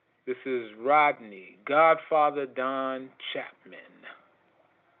This is Rodney, Godfather Don Chapman,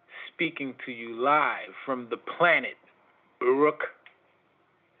 speaking to you live from the planet Brooklyn.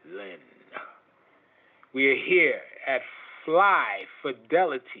 We are here at Fly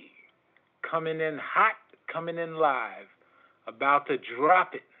Fidelity, coming in hot, coming in live, about to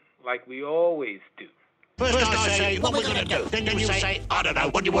drop it like we always do. First I say, what we're going to do. Then you say, I don't know,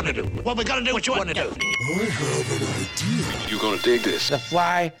 what do you want to do? Well, we're going to do what you want to do. I have an idea. You're going to dig this. The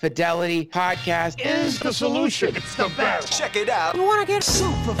Fly Fidelity Podcast Is the solution. It's the best. Check it out. You want to get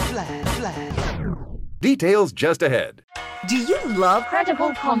super fly. Details just ahead. Do you love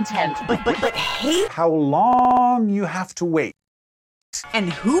credible content, but hate? How long you have to wait?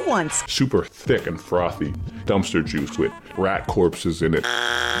 And who wants super thick and frothy dumpster juice with rat corpses in it?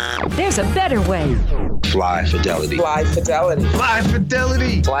 There's a better way. Fly Fidelity. Fly Fidelity. Fly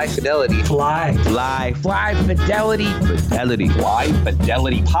Fidelity. Fly Fidelity. Fly Fidelity. Fidelity. Fly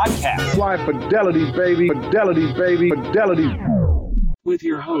Fidelity Podcast. Fly Fidelity, baby. Fidelity, baby. Fidelity. With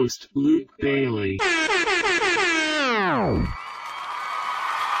your host, Luke Bailey.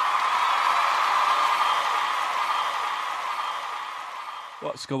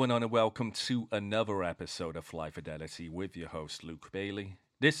 What's going on, and welcome to another episode of Fly Fidelity with your host, Luke Bailey.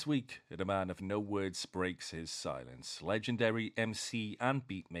 This week, the man of no words breaks his silence. Legendary MC and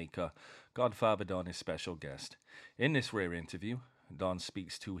beatmaker, Godfather Don is special guest. In this rare interview, Don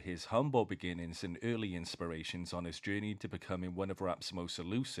speaks to his humble beginnings and early inspirations on his journey to becoming one of rap's most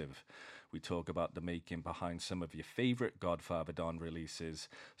elusive. We talk about the making behind some of your favorite Godfather Don releases,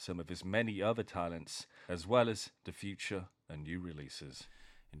 some of his many other talents, as well as the future and new releases.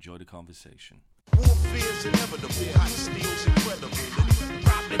 Enjoy the conversation. Warfare's inevitable, hot steel's incredible.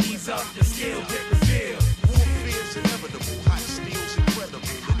 Properties of the skill, get the feel. Warfare's inevitable, hot steel's incredible.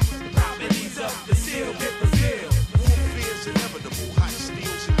 Properties of the steel, get the feel. Warfare's inevitable, hot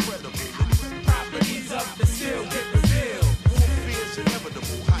steel's incredible. Properties of the steel, get the feel. Warfare's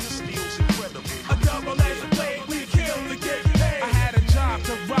inevitable, hot steel's incredible. A double-edged blade, we kill to get paid. I had a job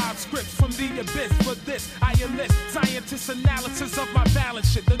to rob scripts from the abyss. For this, I enlist scientist analysis of my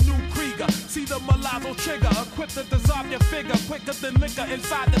balance shit. The new Krieger, see the Milazzo trigger, equipped to dissolve your figure quicker than liquor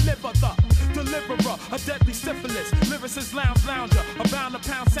inside the liver. The deliverer, a deadly syphilis, lyricist lounger, abound to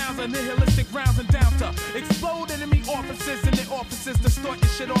pound sounds of nihilistic rounds and down to explode enemy offices and their offices, distort your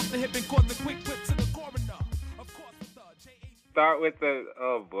shit off the hip and cause the quick whip to the coroner. Of course, with the Start with the,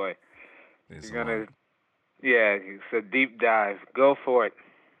 oh boy. It's a deep dive. Go for it.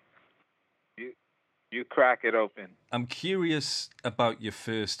 You crack it open. I'm curious about your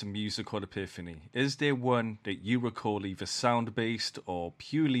first musical epiphany. Is there one that you recall either sound-based or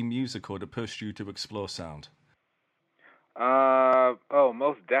purely musical that pushed you to explore sound?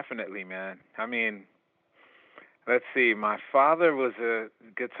 Most definitely, man. I mean, let's see. My father was a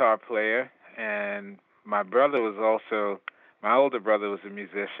guitar player, and my older brother was a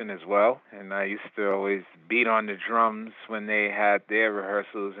musician as well, and I used to always beat on the drums when they had their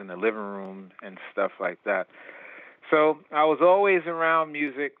rehearsals in the living room and stuff like that. So I was always around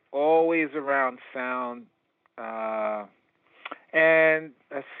music, always around sound. And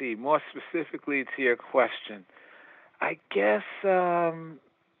let's see, more specifically to your question, I guess,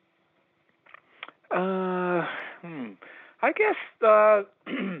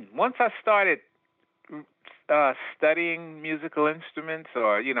 once I started studying musical instruments,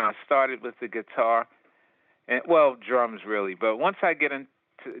 or, I started with the guitar, and drums really, but once I got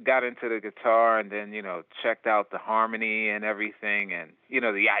into the guitar and then, checked out the harmony and everything, and,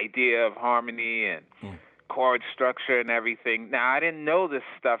 the idea of harmony and chord structure and everything. Now, I didn't know this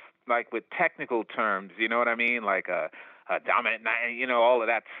stuff, like, with technical terms, you know what I mean? Like a dominant, all of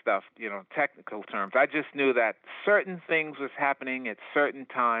that stuff, technical terms. I just knew that certain things was happening at certain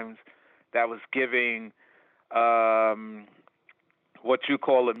times that was giving what you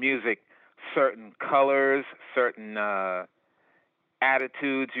call the music certain colors, certain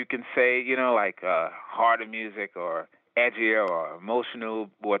attitudes, you can say, like harder music or edgier or emotional,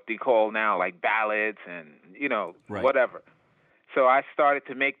 what they call now like ballads and, right. Whatever. So I started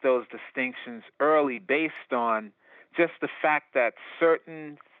to make those distinctions early based on just the fact that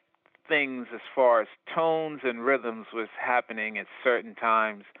certain things as far as tones and rhythms was happening at certain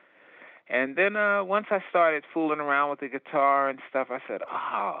times. And then once I started fooling around with the guitar and stuff, I said,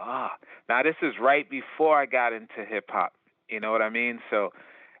 Now, this is right before I got into hip-hop. You know what I mean? So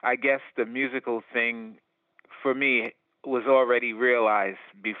I guess the musical thing for me was already realized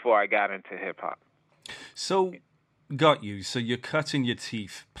before I got into hip-hop. So, got you. So you're cutting your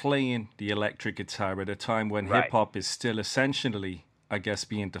teeth playing the electric guitar at a time when Right. hip-hop is still essentially, I guess,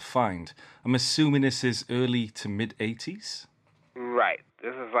 being defined. I'm assuming this is early to mid-'80s? Right.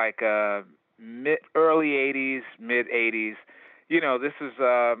 This is like early 80s, mid 80s. This is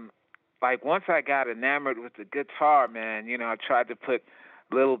like once I got enamored with the guitar, man, I tried to put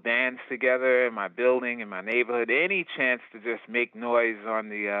little bands together in my building, in my neighborhood, any chance to just make noise on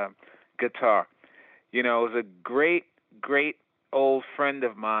the guitar. It was a great, great old friend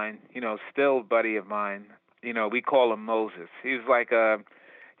of mine, still a buddy of mine. We call him Moses. He was like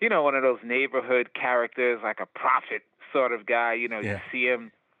one of those neighborhood characters, like a prophet sort of guy. You see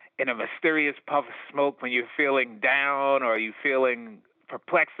him in a mysterious puff of smoke when you're feeling down or you're feeling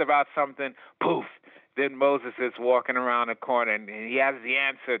perplexed about something. Poof! Then Moses is walking around the corner and he has the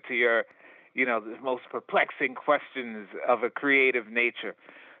answer to your, the most perplexing questions of a creative nature.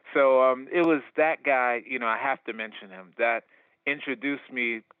 So it was that guy, I have to mention him, that introduced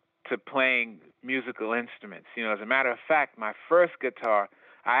me to playing musical instruments. As a matter of fact, my first guitar,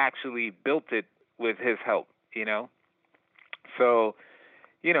 I actually built it with his help, So,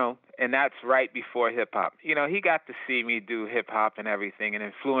 and that's right before hip-hop. He got to see me do hip-hop and everything and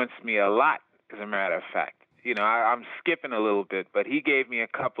influenced me a lot, as a matter of fact. I'm skipping a little bit, but he gave me a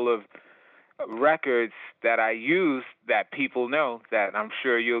couple of records that I used that people know that I'm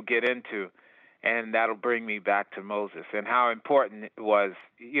sure you'll get into, and that'll bring me back to Moses and how important it was,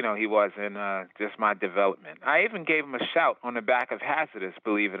 he was in just my development. I even gave him a shout on the back of Hazardous,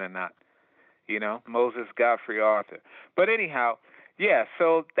 believe it or not, Moses Godfrey Arthur. But anyhow, yeah,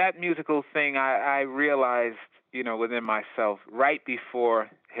 so that musical thing I realized, within myself right before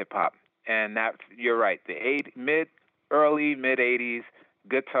hip-hop. And that, you're right, the early, mid-'80s,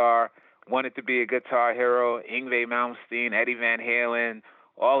 guitar, wanted to be a guitar hero, Yngwie Malmsteen, Eddie Van Halen,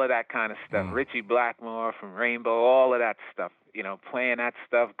 all of that kind of stuff, Richie Blackmore from Rainbow, all of that stuff, playing that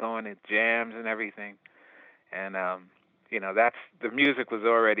stuff, going to jams and everything. And, that's, the music was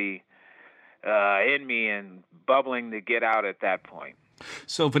already in me and bubbling to get out at that point.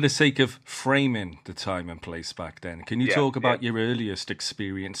 So for the sake of framing the time and place back then, can you talk about your earliest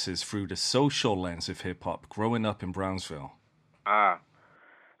experiences through the social lens of hip-hop growing up in Brownsville?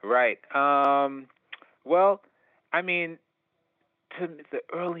 Right. Well, I mean, the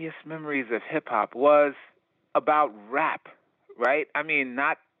earliest memories of hip-hop was about rap, right? I mean,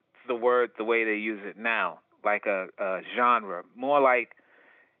 not the word the way they use it now, like a genre, more like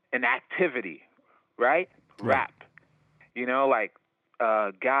an activity, right? Rap. Like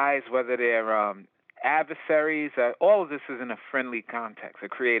guys, whether they're adversaries, all of this is in a friendly context, a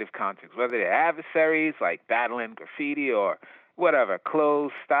creative context, whether they're adversaries like battling graffiti or whatever,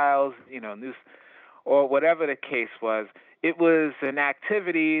 clothes, styles, news, or whatever the case was. It was an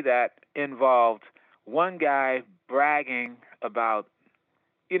activity that involved one guy bragging about,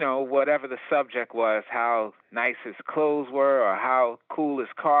 whatever the subject was, how nice his clothes were or how cool his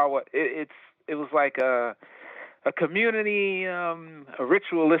car was. It was like a community, a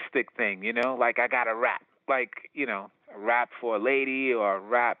ritualistic thing, like I got to rap, like, a rap for a lady or a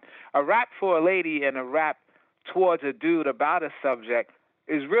rap for a lady and a rap towards a dude about a subject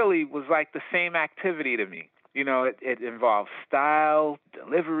was like the same activity to me. It involves style,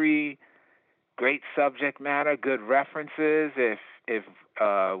 delivery, great subject matter, good references. If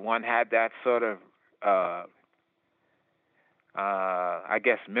one had that sort of, I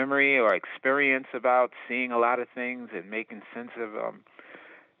guess, memory or experience about seeing a lot of things and making sense of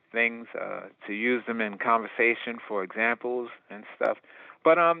things, to use them in conversation for examples and stuff.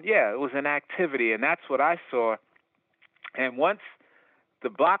 But it was an activity, and that's what I saw. And once the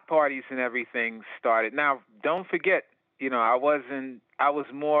block parties and everything started, now don't forget, I was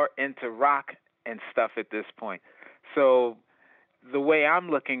more into rock and stuff at this point. So the way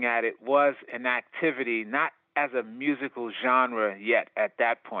I'm looking at it was an activity, not as a musical genre yet at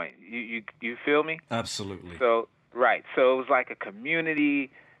that point. You feel me? Absolutely. So right. So it was like a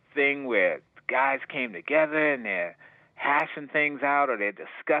community thing where guys came together and they're hashing things out or they're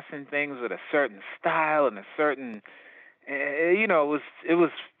discussing things with a certain style and a certain, it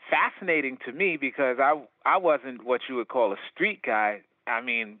was fascinating to me because I wasn't what you would call a street guy. I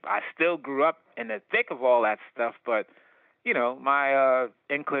mean, I still grew up in the thick of all that stuff, but my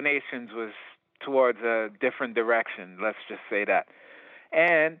inclinations was towards a different direction, let's just say that.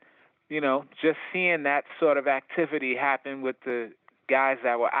 And, just seeing that sort of activity happen with the guys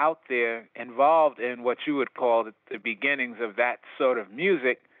that were out there involved in what you would call the beginnings of that sort of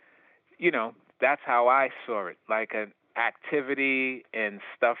music, that's how I saw it, like an activity and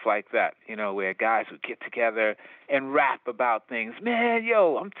stuff like that, where guys would get together and rap about things. Man,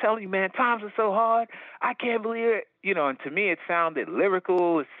 I'm telling you, man, times are so hard. I can't believe it. And to me, it sounded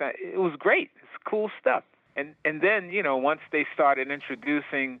lyrical. It was great. It's cool stuff. And then, once they started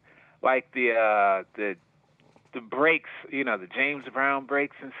introducing like the the breaks, the James Brown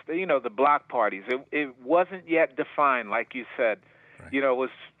breaks and the block parties. It wasn't yet defined, like you said. Right.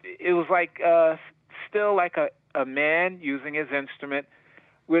 It was like still like a man using his instrument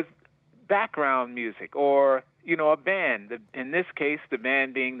with background music, or a band. In this case, the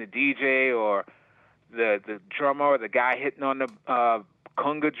band being the DJ or the drummer or the guy hitting on the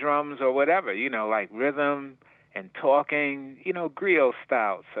conga drums or whatever. Like rhythm and talking. Griot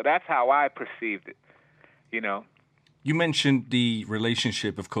style. So that's how I perceived it. You mentioned the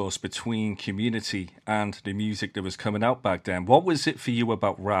relationship, of course, between community and the music that was coming out back then. What was it for you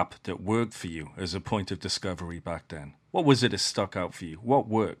about rap that worked for you as a point of discovery back then? What was it that stuck out for you? What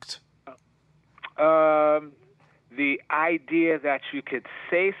worked? The idea that you could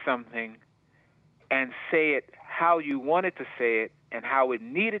say something and say it how you wanted to say it and how it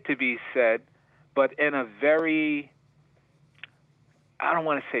needed to be said, but in a very, I don't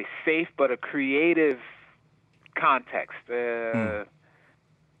want to say safe, but a creative context. And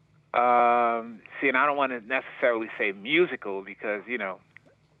I don't want to necessarily say musical because,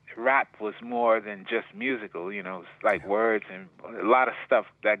 rap was more than just musical, it's like words and a lot of stuff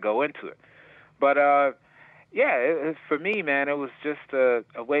that go into it. But, for me, man, it was just a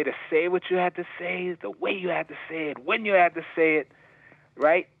way to say what you had to say, the way you had to say it, when you had to say it,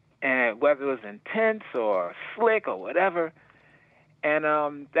 right? And whether it was intense or slick or whatever. And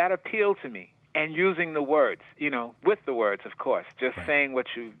that appealed to me. And using the words, with the words, of course, just saying what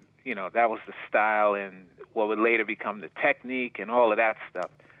that was the style and what would later become the technique and all of that stuff.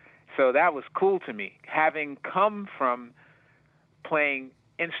 So that was cool to me, having come from playing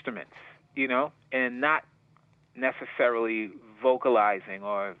instruments, and not necessarily vocalizing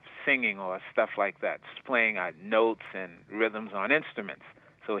or singing or stuff like that, just playing notes and rhythms on instruments.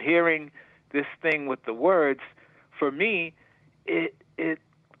 So hearing this thing with the words, for me, it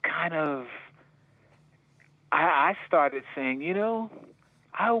kind of, I started saying,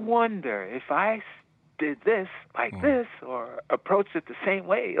 I wonder if I did this like this or approached it the same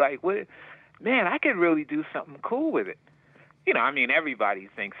way, like, man, I could really do something cool with it. Everybody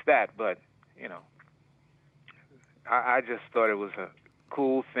thinks that, but, I just thought it was a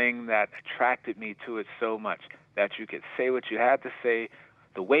cool thing that attracted me to it so much, that you could say what you had to say,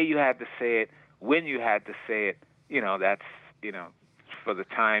 the way you had to say it, when you had to say it, that's, for the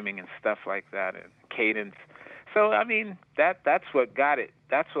timing and stuff like that, and cadence. So, that's what got it.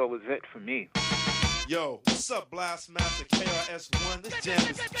 That's what was it for me. Yo, what's up, Blastmaster KRS-One? This jam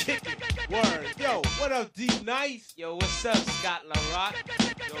is kicking. Word. Yo, what up, D Nice? Yo, what's up, Scott LaRock?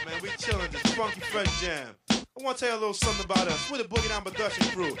 Yo, man, we chilling this funky fresh jam. I want to tell you a little something about us. We're the Boogie Down Production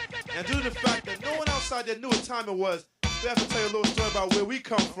crew. And due to the fact that no one outside there knew what time it was, we have to tell you a little story about where we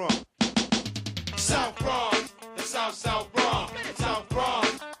come from. South Bronx, the South Bronx, the South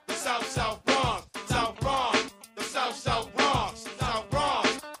Bronx, the South Bronx, South Bronx, the South Bronx, South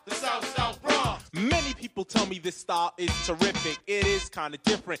Bronx, the South Bronx. Many people tell me this style is terrific. It is kind of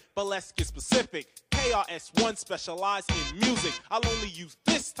different, but let's get specific. KRS-One specialize in music. I'll only use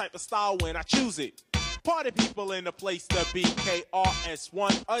this type of style when I choose it. Party people in the place to be.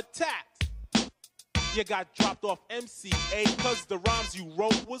 KRS-One attacked. You got dropped off MCA cause the rhymes you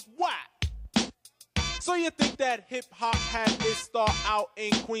wrote was whack. So you think that hip-hop had its start out in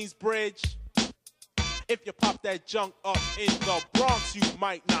Queensbridge? If you pop that junk up in the Bronx, you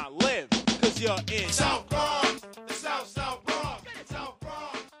might not live, cause you're in South Bronx, the South Bronx, the South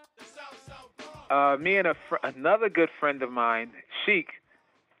Bronx, the South Bronx. Me and another good friend of mine, Sheik,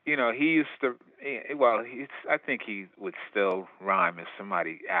 he used to, I think he would still rhyme if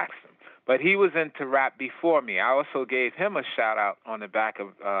somebody asked him. But he was into rap before me. I also gave him a shout-out on the back of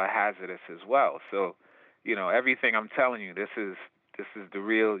Hazardous as well. So, everything I'm telling you, this is the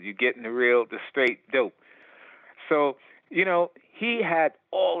real, you're getting the straight dope. So, he had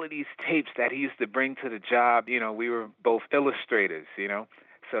all of these tapes that he used to bring to the job. We were both illustrators,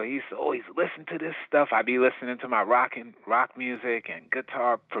 So he used to always listen to this stuff. I'd be listening to my rock music and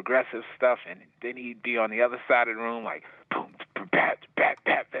guitar progressive stuff, and then he'd be on the other side of the room like boom, bat, bat,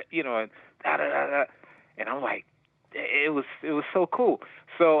 bat, bat, and da da da da. And I'm like, it was so cool.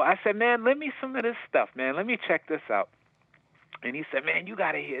 So I said, man, lend me some of this stuff, man. Let me check this out. And he said, man, you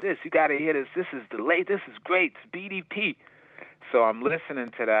gotta hear this. You gotta hear this. This is delayed. This is great. It's BDP. So I'm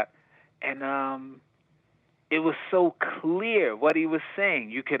listening to that, and it was so clear what he was saying.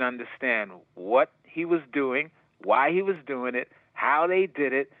 You could understand what he was doing, why he was doing it, how they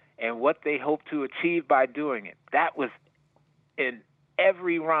did it, and what they hoped to achieve by doing it. That was in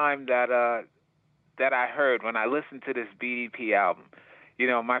every rhyme that I heard when I listened to this BDP album.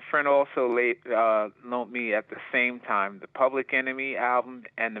 My friend also loaned me at the same time the Public Enemy album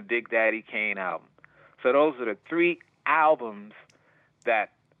and the Big Daddy Kane album. So those are the 3 albums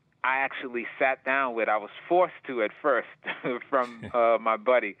that I actually sat down with. I was forced to at first from my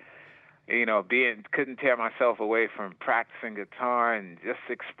buddy. You know, couldn't tear myself away from practicing guitar and just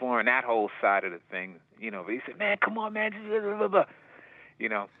exploring that whole side of the thing. You know, but he said, man, come on, man. You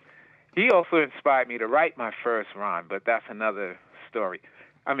know, he also inspired me to write my first rhyme, but that's another story.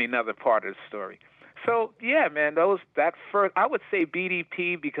 I mean, another part of the story. So, yeah, man, that first, I would say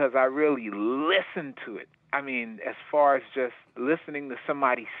BDP because I really listened to it. I mean, as far as just listening to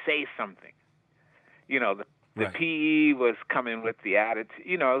somebody say something. You know, the PE was coming with the attitude.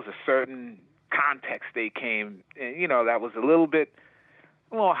 You know, it was a certain context they came, and, you know, that was a little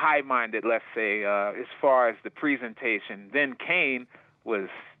more high-minded, let's say, as far as the presentation. Then Kane was,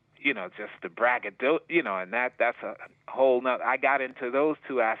 you know, just the braggadocio, you know, and that's a whole nother. I got into those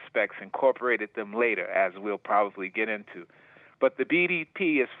 2 aspects, incorporated them later, as we'll probably get into. But the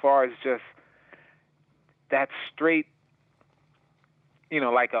BDP, as far as just that straight, you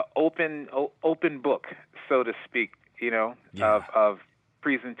know, like a open book, so to speak, you know, of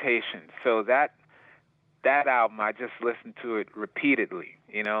presentation. So that album, I just listened to it repeatedly,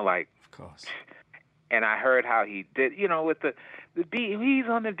 you know, like, of course. And I heard how he did, you know, with the beat, he's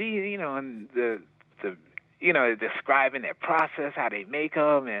on the beat, you know, and the you know, describing their process, how they make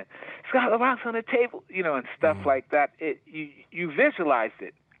them, and Scott LaRock's on the table, you know, and stuff like that. You visualized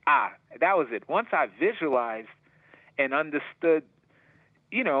it. That was it. Once I visualized and understood,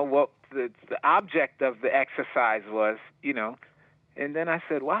 you know, what the object of the exercise was, you know, and then I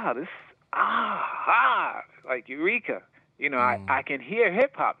said, wow, this, like eureka. You know, I can hear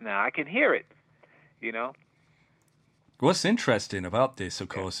hip-hop now. I can hear it, you know. What's interesting about this, of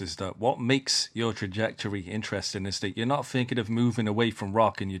course, is that what makes your trajectory interesting is that you're not thinking of moving away from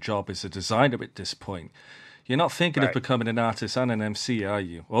rock and your job as a designer at this point. You're not thinking of becoming an artist and an MC, are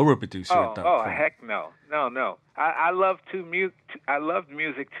you? Or a producer at that point? Oh, heck no. No. I loved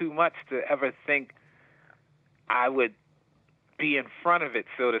music too much to ever think I would be in front of it,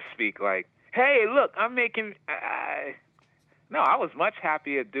 so to speak. Like, hey, look, I'm making... No, I was much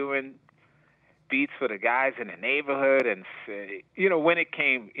happier doing beats for the guys in the neighborhood, and, you know, when it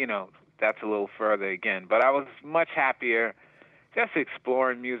came, you know, that's a little further again. But I was much happier just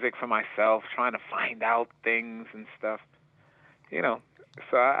exploring music for myself, trying to find out things and stuff, you know.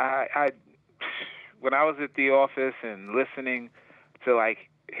 So I when I was at the office and listening to, like,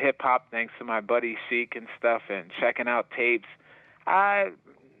 hip-hop, thanks to my buddy Sheik and stuff, and checking out tapes,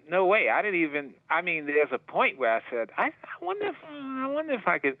 no way. I didn't even, I mean, there's a point where I said, I wonder if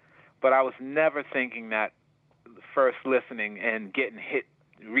I could, but I was never thinking that first listening and getting hit,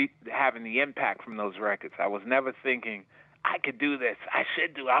 having the impact from those records. I was never thinking, I could do this, I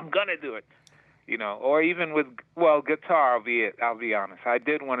should do it, I'm going to do it, you know. Or even with, well, guitar, I'll be honest. I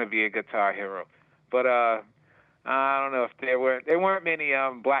did want to be a guitar hero, but I don't know if there weren't many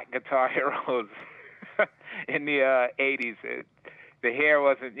black guitar heroes in the 80s. The hair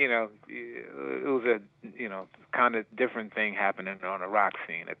wasn't, you know, it was a, you know, kind of different thing happening on the rock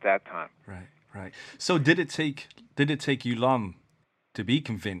scene at that time. Right. So did it take you long to be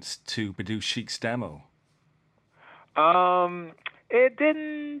convinced to produce Sheik's demo? It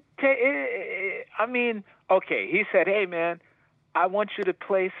didn't take, I mean, okay, he said, hey, man, I want you to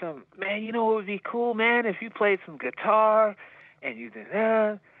play some, man, you know what would be cool, man, if you played some guitar and you did,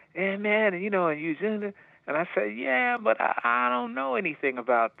 yeah, man, and, you know, and you did, and I said, yeah, but I don't know anything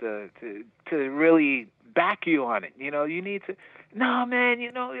about to really back you on it. You know, you need to, no, man,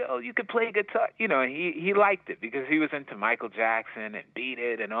 you know, you could play guitar. You know, and he liked it because he was into Michael Jackson and Beat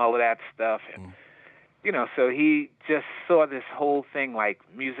It and all of that stuff. And, you know, so he just saw this whole thing like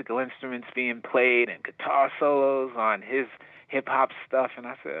musical instruments being played and guitar solos on his hip-hop stuff. And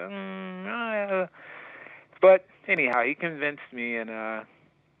I said, but anyhow, he convinced me, and,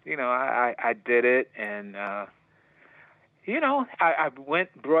 you know, I did it, and, you know, I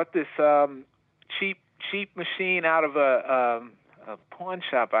brought this cheap machine out of a pawn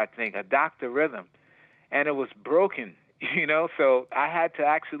shop, I think, a Dr. Rhythm, and it was broken, you know, so I had to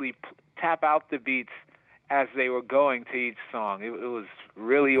actually tap out the beats as they were going to each song. It was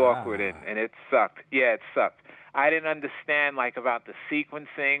really awkward, and it sucked. Yeah, it sucked. I didn't understand, like, about the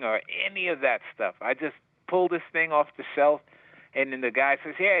sequencing or any of that stuff. I just pulled this thing off the shelf, and then the guy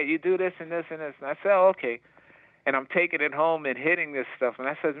says, yeah, you do this and this and this. And I said, oh, okay. And I'm taking it home and hitting this stuff. And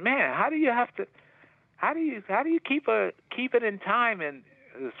I said, man, how do you keep it in time? And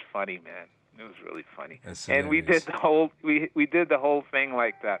it was funny, man. It was really funny. And we did the whole thing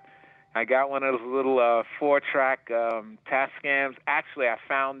like that. I got one of those little 4-track Tascams. Actually, I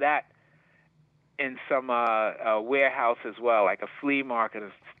found that in some warehouse as well, like a flea market.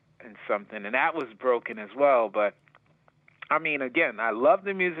 and something, and that was broken as well. But I mean, again, I love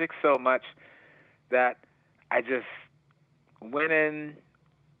the music so much that I just went in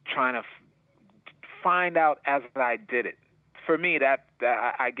trying to find out as I did it. For me, that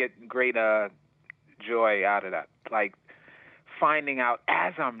I get great joy out of that, like finding out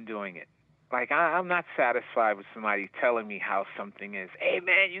as I'm doing it. Like I'm not satisfied with somebody telling me how something is. Hey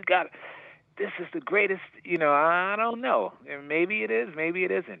man, you got this is the greatest. I don't know. Maybe it is, maybe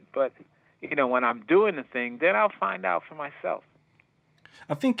it isn't. But when I'm doing the thing, then I'll find out for myself.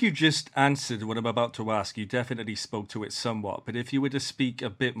 I think you just answered what I'm about to ask. You definitely spoke to it somewhat. But if you were to speak a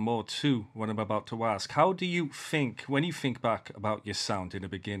bit more to what I'm about to ask, how do you think, when you think back about your sound in the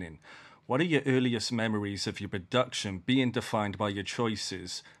beginning, what are your earliest memories of your production being defined by your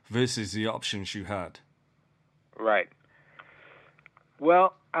choices versus the options you had? Right.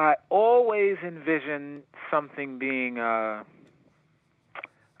 Well, I always envisioned something being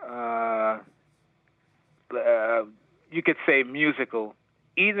you could say musical,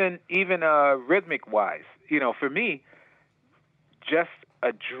 even rhythmic wise. For me, just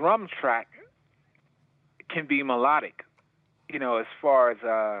a drum track can be melodic. As far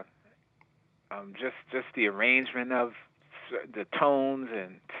as just the arrangement of the tones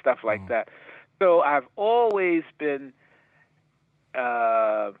and stuff like that. So I've always been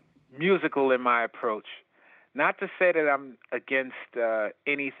musical in my approach. Not to say that I'm against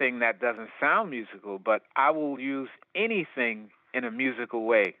anything that doesn't sound musical, but I will use anything in a musical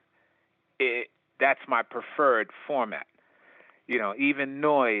way. That's my preferred format. Even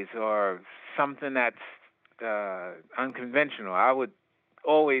noise or something that's unconventional. I would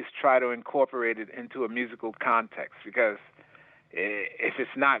always try to incorporate it into a musical context, because if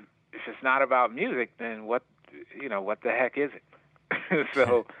it's not about music, then what the heck is it?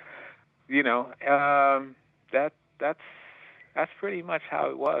 So that's pretty much how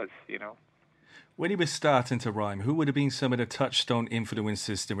it was. When you were starting to rhyme, who would have been some of the touchstone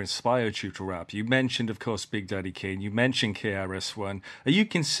influences that inspired you to rap? You mentioned, of course, Big Daddy Kane. You mentioned KRS-One. Are you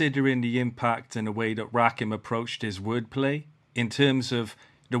considering the impact and the way that Rakim approached his wordplay in terms of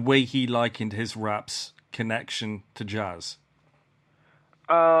the way he likened his rap's connection to jazz?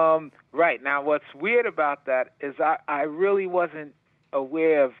 Right. Now, what's weird about that is I really wasn't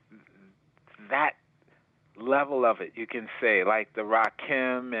aware of that level of it, you can say, like the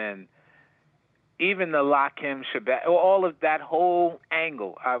Rakim and even the Lakim Shabbat, all of that whole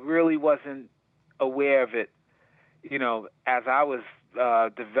angle. I really wasn't aware of it, as I was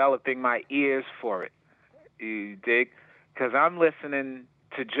developing my ears for it. You dig? Because I'm listening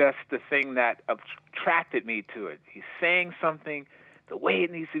to just the thing that attracted me to it. He's saying something the way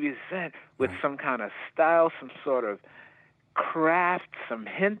it needs to be said, with some kind of style, some sort of craft, some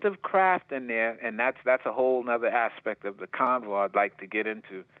hint of craft in there, and that's a whole other aspect of the convo I'd like to get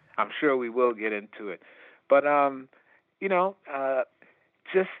into. I'm sure we will get into it, but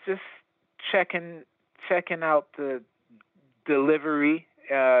just checking out the delivery.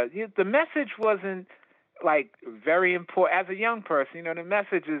 The message wasn't like very important as a young person. The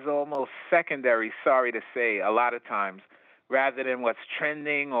message is almost secondary. Sorry to say, a lot of times, rather than what's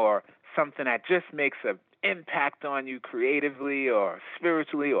trending or something that just makes an impact on you creatively or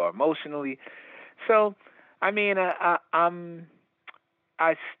spiritually or emotionally. So, I mean, I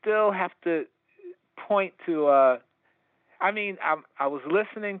still have to point to. I was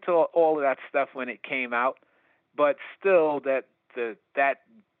listening to all of that stuff when it came out, but still, that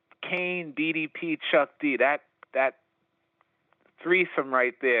Kane, BDP, Chuck D, that threesome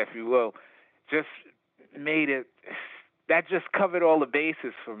right there, if you will, just made it. That just covered all the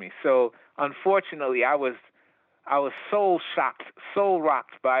bases for me. So unfortunately, I was soul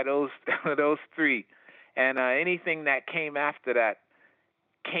rocked by those three, and anything that came after that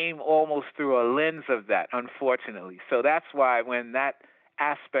came almost through a lens of that, unfortunately. So that's why when that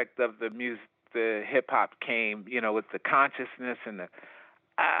aspect of the music, the hip hop came, with the consciousness and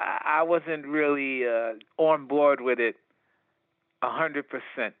I wasn't really on board with it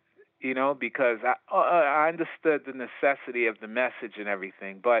 100%. Because I understood the necessity of the message and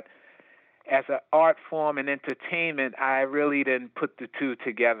everything. But as an art form and entertainment, I really didn't put the two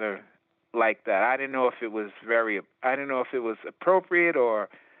together like that. I didn't know if it was appropriate or,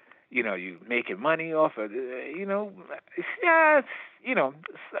 you making money off of,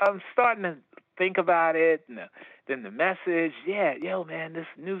 I'm starting to think about it. And then the message, man,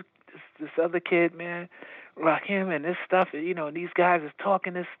 this other kid, man, Rakim and this stuff, and these guys is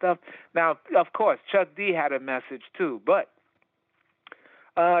talking this stuff. Now, of course, Chuck D had a message too, but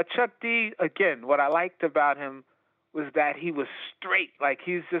Chuck D, again, what I liked about him was that he was straight, like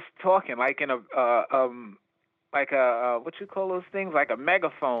he's just talking, like in like a what you call those things, like a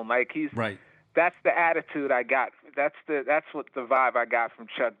megaphone. Like he's right. That's the attitude I got. That's what the vibe I got from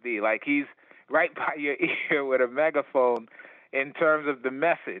Chuck D. Like he's right by your ear with a megaphone in terms of the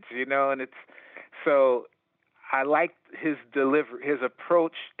message, you know. And it's so I liked his delivery, his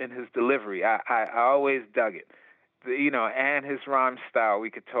approach, and his delivery. I always dug it, you know, and his rhyme style. We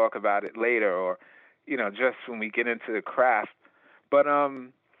could talk about it later, or you know, just when we get into the craft. But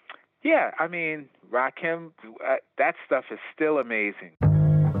yeah, I mean, Rakim, that stuff is still amazing.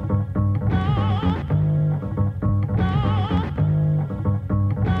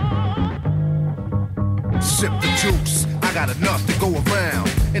 Sip the juice, I got enough to go around,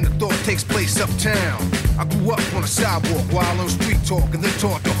 and the thought takes place uptown. I grew up on the sidewalk while on street talk, and then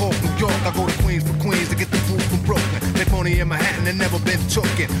taught to Hawk, New York. I go to Queens for Queens to get the food from Brooklyn. Make money in Manhattan and never been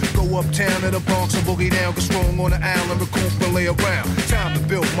tooken. Go uptown to the Bronx and boogie down, get strong on the island, recoup and lay around. Time to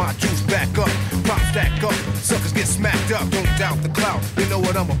build my juice back up, pop stack up, suckers get smacked up. Don't doubt the clout, you know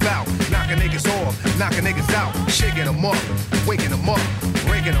what I'm about. Knocking niggas off, knocking niggas out, shaking them up, waking them up,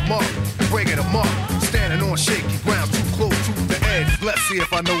 breaking them up, breaking them up. Standing on shaky ground, too close to the edge. Let's see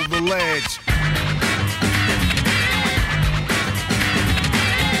if I know the ledge.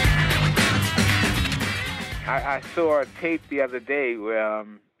 I saw a tape the other day where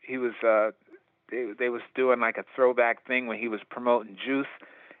he was they was doing like a throwback thing when he was promoting Juice,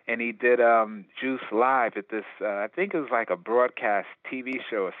 and he did Juice live at this I think it was like a broadcast TV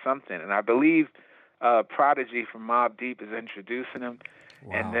show or something, and I believe Prodigy from Mobb Deep is introducing him.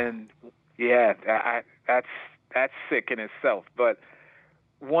 Wow. And then yeah, that's sick in itself. But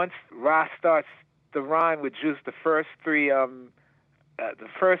once Ra starts the rhyme with Juice, the first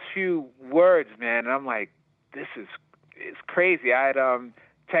few words, man, and I'm like, it's crazy. I had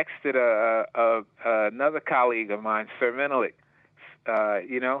texted another colleague of mine, Sir Menelik,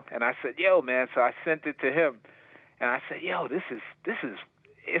 you know, and I said, yo, man. So I sent it to him, and I said, yo, this is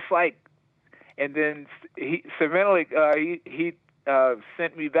it's like, and then Sir Menelik, he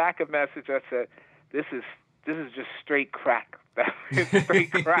sent me back a message. I said, this is just straight crack. It's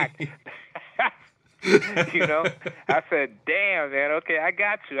straight crack. You know, I said, damn, man, okay, I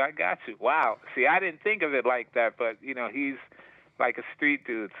got you. Wow. See, I didn't think of it like that, but, you know, he's like a street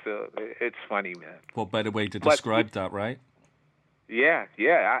dude, so it's funny, man. What better way to describe that, right? Yeah,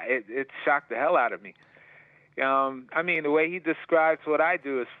 it shocked the hell out of me. I mean, the way he describes what I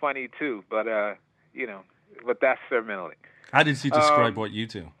do is funny, too, but, you know, but that's Sir Menelik. How does he describe what you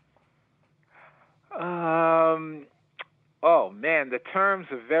do? Oh man, the terms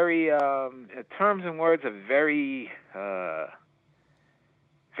are very terms and words are very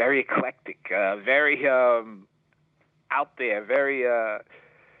very eclectic, very out there, very oh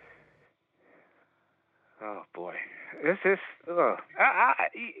boy, this is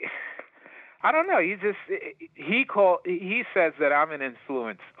I don't know. He says that I'm an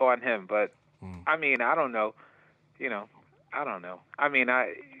influence on him, but I mean, I don't know. You know, I don't know. I mean,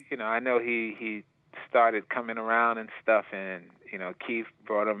 I know he started coming around and stuff, and you know, Keith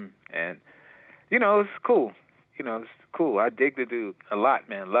brought him, and you know, it's cool. You know, it's cool. I dig the dude a lot,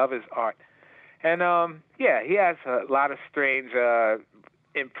 man. Love his art, and yeah, he has a lot of strange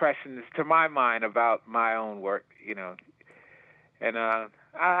impressions to my mind about my own work. You know, and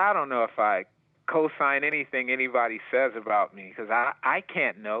I don't know if I co-sign anything anybody says about me, because I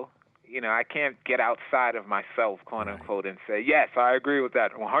can't know. You know, I can't get outside of myself, quote unquote, and say, yes, I agree with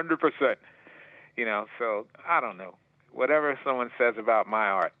that 100%. You know, so I don't know. Whatever someone says about my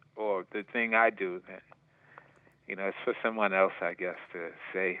art or the thing I do, then, you know, it's for someone else, I guess, to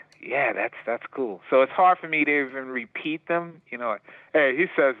say, yeah, that's cool. So it's hard for me to even repeat them. You know, hey, he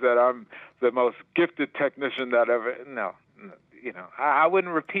says that I'm the most gifted technician that ever. No, you know, I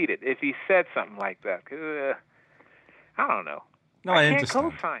wouldn't repeat it if he said something like that. I don't know. No, I can't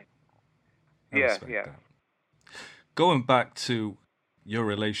understand. co-sign. Yeah. That. Going back to your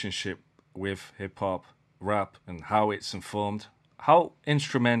relationship with hip-hop, rap, and how it's informed, how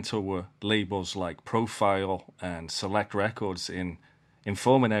instrumental were labels like Profile and Select Records in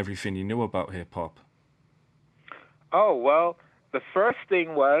informing everything you knew about hip-hop? Oh, well, the first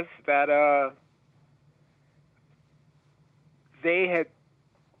thing was that they had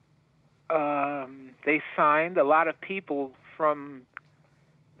they signed a lot of people from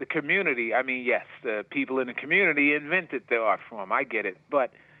the community. I mean, yes, the people in the community invented the art form. I get it.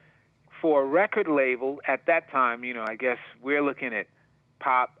 But for a record label at that time, you know, I guess we're looking at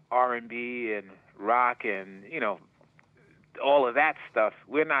pop, R&B, and rock, and, you know, all of that stuff.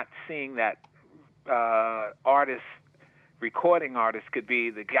 We're not seeing that recording artist could be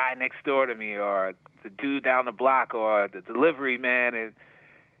the guy next door to me, or the dude down the block, or the delivery man. And,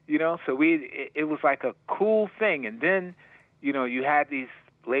 you know. So it was like a cool thing. And then, you know, you had these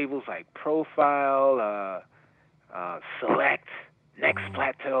labels like Profile, Select, Next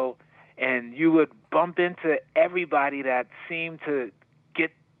Plateau, and you would bump into everybody that seemed to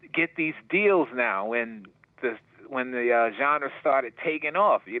get these deals now when the genre started taking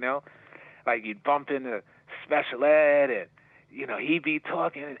off, you know. Like you'd bump into Special Ed, and you know he'd be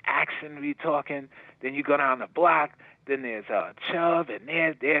talking, and Action would be talking. Then you go down the block, then there's Chubb, and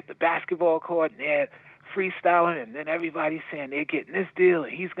they're at the basketball court, and they're freestyling, and then everybody's saying they're getting this deal,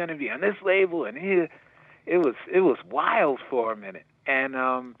 and he's going to be on this label, and it was wild for a minute.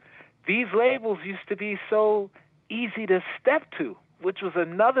 And these labels used to be so easy to step to, which was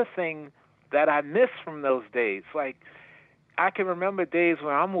another thing that I miss from those days. Like, I can remember days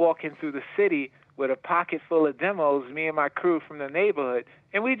where I'm walking through the city with a pocket full of demos, me and my crew from the neighborhood,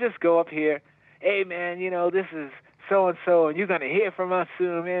 and we just go up here, hey, man, you know, this is so-and-so, and you're going to hear from us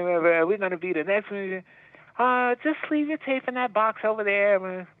soon, man. We're going to be the next one. Just leave your tape in that box over there,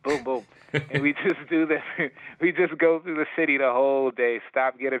 man. Boom, boom. And we just do this. We just go through the city the whole day,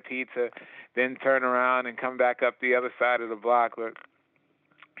 stop, get a pizza, then turn around and come back up the other side of the block. But,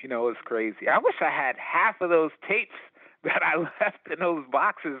 you know, it was crazy. I wish I had half of those tapes that I left in those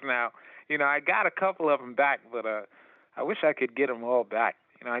boxes now. You know, I got a couple of them back, but I wish I could get them all back.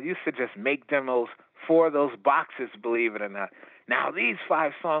 You know, I used to just make demos for those boxes, believe it or not. Now, these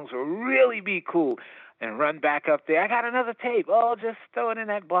 5 songs will really be cool. And run back up there. I got another tape. Oh, just throw it in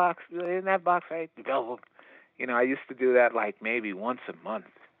that box. Right? You know, I used to do that like maybe once a month.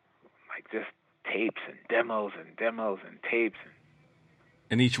 Like just tapes and demos and tapes.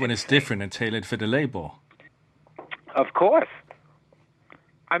 And each one is different and tailored for the label. Of course.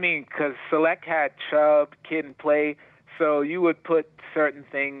 I mean, because Select had Chubb, Kid and Play, so you would put certain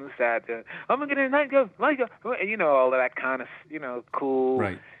things that, I'm going to get a night go, you know, all of that kind of, you know, cool.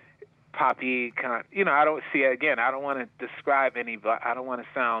 Right. Poppy kind, you know. I don't want to describe anybody. I don't want to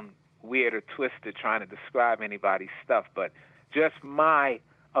sound weird or twisted trying to describe anybody's stuff, but just my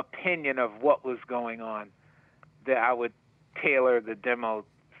opinion of what was going on, that I would tailor the demo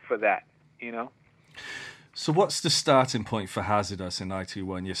for that, you know. So what's the starting point for Hazardous in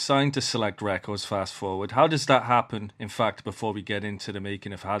 91? You're signed to Select Records, fast forward. How does that happen, in fact, before we get into the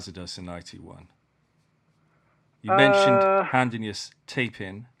making of Hazardous in 91? You mentioned handing his tape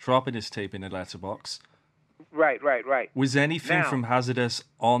in, dropping his tape in a letterbox. Right. Was anything from Hazardous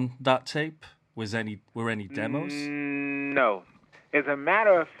on that tape? Were any demos? No. As a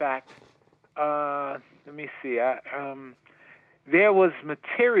matter of fact, let me see. There was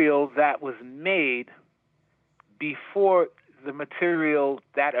material that was made before the material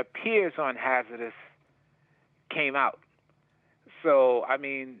that appears on Hazardous came out. So, I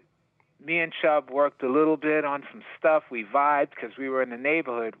mean, me and Chubb worked a little bit on some stuff. We vibed because we were in the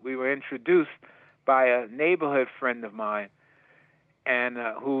neighborhood. We were introduced by a neighborhood friend of mine, and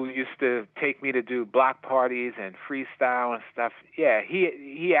who used to take me to do block parties and freestyle and stuff. Yeah,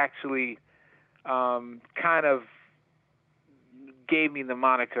 he actually kind of gave me the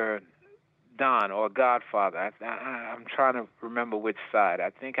moniker Don or Godfather. I'm trying to remember which side. I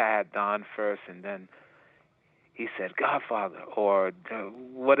think I had Don first, and then he said Godfather, or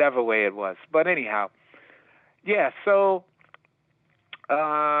whatever way it was. But anyhow, yeah, so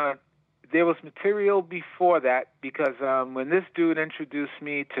there was material before that, because when this dude introduced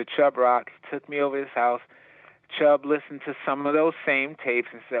me to Chubb Rock, he took me over his house. Chubb listened to some of those same tapes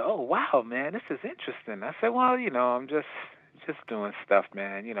and said, oh, wow, man, this is interesting. I said, well, you know, I'm just doing stuff,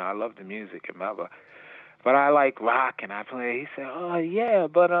 man. You know, I love the music and blah, blah. But I like rock and I play. He said, oh, yeah,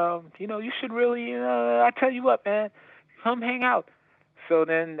 but, you know, you should really, I tell you what, man, come hang out. So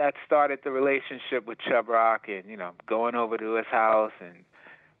then that started the relationship with Chubb Rock and, you know, going over to his house. And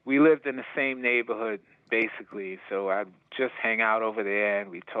we lived in the same neighborhood, basically. So I'd just hang out over there and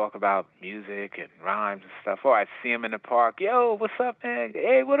we'd talk about music and rhymes and stuff. Or I'd see him in the park. Yo, what's up, man?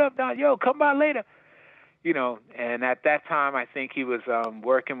 Hey, what up, Don? Yo, come by later. You know, and at that time, I think he was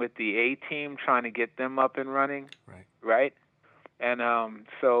working with the A-Team, trying to get them up and running. Right? And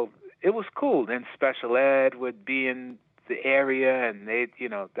so it was cool. Then Special Ed would be in the area, and they, you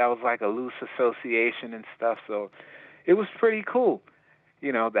know, that was like a loose association and stuff. So it was pretty cool.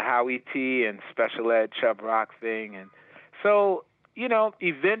 You know, the Howie T and Special Ed, Chubb Rock thing. And so, you know,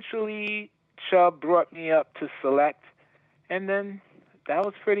 eventually Chubb brought me up to Select, and then that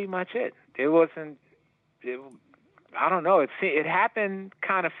was pretty much it. It wasn't, I don't know. It happened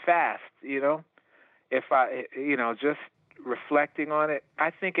kind of fast, you know. If I, you know, just reflecting on it, I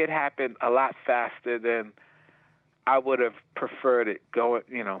think it happened a lot faster than I would have preferred it going,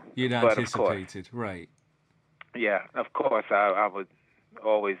 you know. You'd anticipated, right? Yeah, of course. I would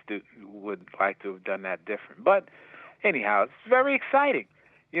always would like to have done that different. But anyhow, it's very exciting.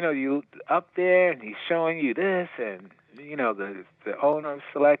 You know, you up there and he's showing you this, and you know the owner of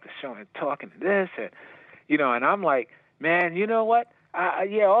Select is talking this, and you know, and I'm like, man, you know what?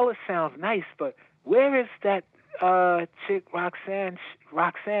 Yeah, all this sounds nice, but where is that chick Roxanne,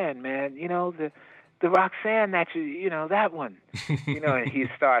 man? You know, the Roxanne that you know, that one. You know, and he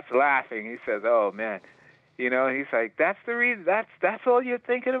starts laughing. He says, oh man, you know, he's like, that's the reason. That's all you're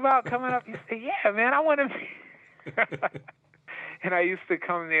thinking about coming up. You say, yeah, man, I want to be. And I used to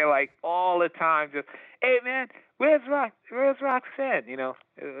come there like all the time, just, hey man, where's Roxanne? You know,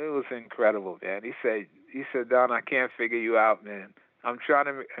 it was incredible, man. He said, Don, I can't figure you out, man. I'm trying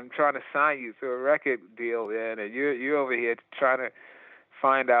to sign you to a record deal, man, and you're over here trying to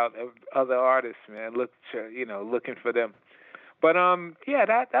find out other artists, man. Looking for them. But yeah,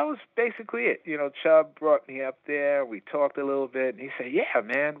 that was basically it. You know, Chubb brought me up there. We talked a little bit, and he said, yeah,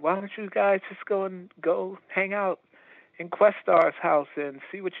 man, why don't you guys just go hang out in Questar's house and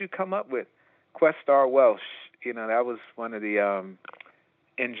see what you come up with. Questar Welsh, you know, that was one of the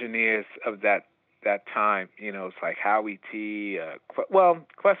engineers of that time. You know, it's like Howie T.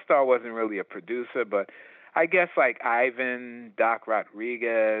 Questar wasn't really a producer, but I guess like Ivan, Doc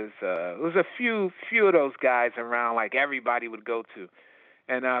Rodriguez. There was a few of those guys around, like everybody would go to.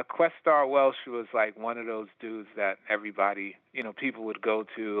 And Questar Welsh was like one of those dudes that everybody, you know, people would go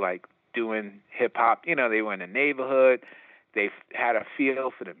to, like doing hip hop. You know, they were in the neighborhood. They had a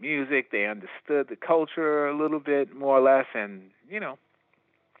feel for the music. They understood the culture a little bit, more or less. And, you know,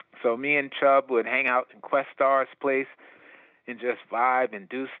 so me and Chubb would hang out in Questar's place and just vibe and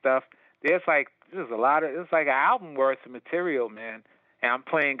do stuff. It was like an album worth of material, man. And I'm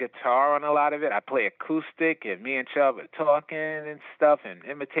playing guitar on a lot of it. I play acoustic, and me and Chubb are talking and stuff and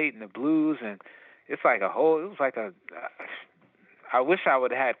imitating the blues. And it's like I wish I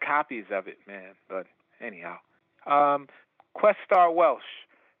would have had copies of it, man. But anyhow, Questar Welsh.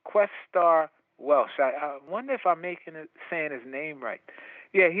 I wonder if I'm saying his name right.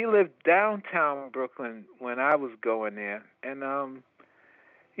 Yeah, he lived downtown Brooklyn when I was going there, and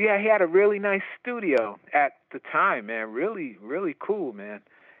yeah, he had a really nice studio at the time, man. Really, really cool, man.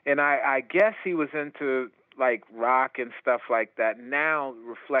 And I guess he was into like rock and stuff like that. Now,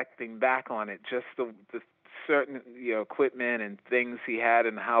 reflecting back on it, just the certain, you know, equipment and things he had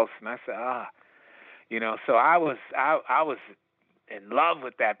in the house, and I said, you know, so I was in love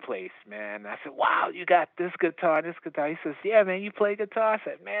with that place, man. I said, wow, you got this guitar and this guitar. He says, yeah, man, you play guitar? I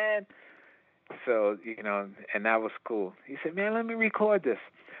said, man. So, you know, and that was cool. He said, man, let me record this.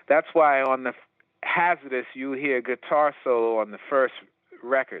 That's why on the Hazardous you hear a guitar solo on the first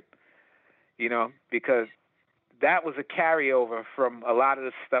record, you know, because that was a carryover from a lot of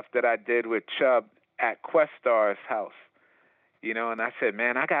the stuff that I did with Chubb at Questar's house, you know. And I said,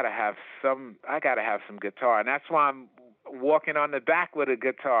 man, I gotta have some guitar, and that's why I'm walking on the back with a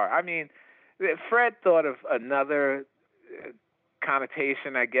guitar. I mean, Fred thought of another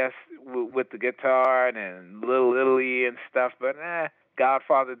connotation, I guess, with the guitar and Little Italy and stuff, but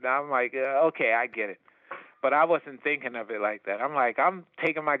Godfather. I'm like, okay, I get it. But I wasn't thinking of it like that. I'm like, I'm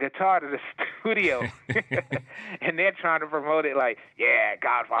taking my guitar to the studio, and they're trying to promote it like, yeah,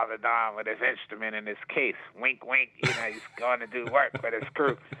 Godfather Don with his instrument in his case. Wink, wink. You know, he's going to do work with his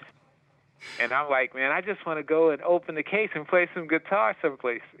crew. And I'm like, man, I just want to go and open the case and play some guitar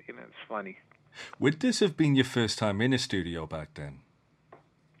someplace. You know, it's funny. Would this have been your first time in a studio back then?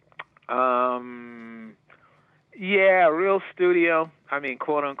 Yeah, real studio. I mean,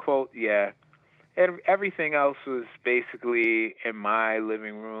 quote unquote, yeah. Everything else was basically in my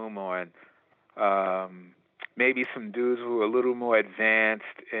living room or maybe some dudes who were a little more advanced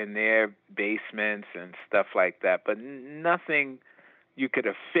in their basements and stuff like that, but nothing you could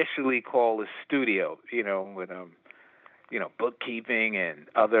officially call a studio, you know, with you know, bookkeeping and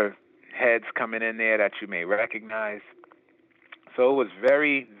other heads coming in there that you may recognize. So it was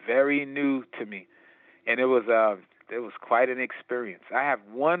very, very new to me, and it was quite an experience. I have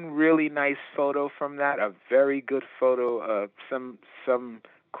one really nice photo from that, a very good photo some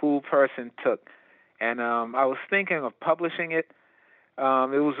cool person took. And I was thinking of publishing it.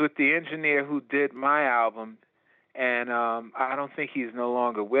 It was with the engineer who did my album, and I don't think he's no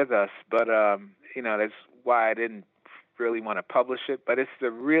longer with us, but you know, that's why I didn't really want to publish it. But it's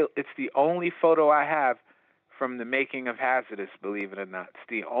the only photo I have from the making of Hazardous, believe it or not. It's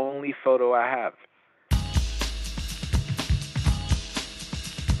the only photo I have.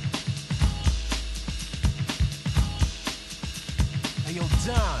 Hey, yo,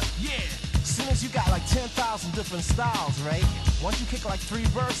 Don. Yeah. Soon as you got like 10,000 different styles, right? Once you kick like 3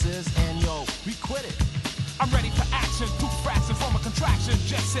 verses and, yo, we quit it. I'm ready for action, two fraction from a contraction.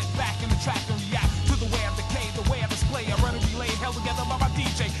 Just sit back and attract and react to the way I decay, the way I display. I run a relay held together by my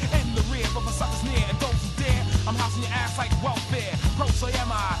DJ in the rear, but my suckers near and those who dare. I'm housing your ass like welfare. Pro say am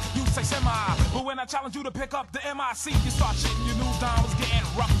I, you say semi. But when I challenge you to pick up the MIC, you start shitting your new diamonds getting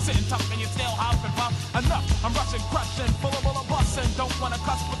rough, sitting tough and you still hopping puff. Enough, I'm rushing, crushing, full of busting. Don't wanna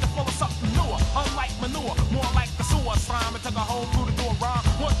cuss, but they're full of something newer. Unlike manure, more like the sewer slime. It took a whole crew to do a rhyme.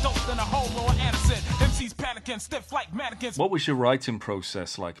 More dope than a whole row of Anderson. MCs panicking, stiff like mannequins. What was your writing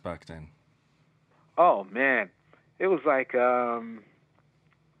process like back then? Oh man, it was like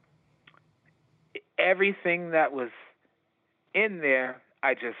everything that was in there,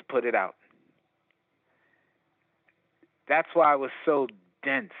 I just put it out. That's why it was so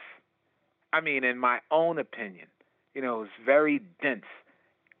dense. I mean, in my own opinion, it was very dense.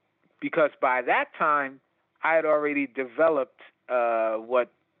 Because by that time, I had already developed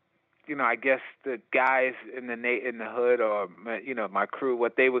what, I guess the guys in the hood or, my crew,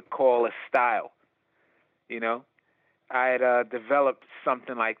 what they would call a style. I had developed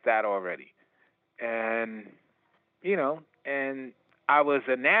something like that already. And, and I was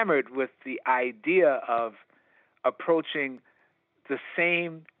enamored with the idea of approaching the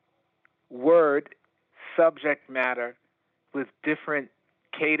same word, subject matter with different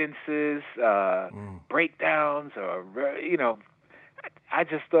cadences, breakdowns, or, I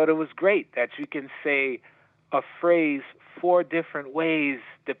just thought it was great that you can say a phrase 4 different ways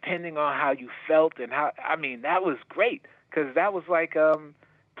depending on how you felt and how, that was great because that was like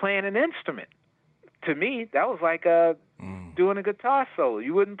playing an instrument. To me, that was like doing a guitar solo.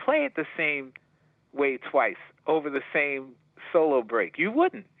 You wouldn't play it the same way twice over the same solo break. You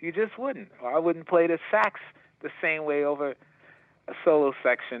wouldn't. You just wouldn't. Or I wouldn't play the sax the same way over a solo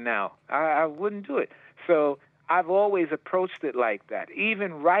section now. I wouldn't do it. So I've always approached it like that.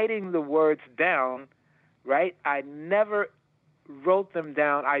 Even writing the words down, right? I never wrote them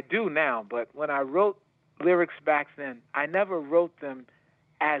down. I do now, but when I wrote lyrics back then, I never wrote them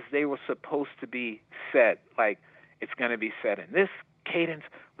as they were supposed to be said. Like, it's going to be said in this cadence,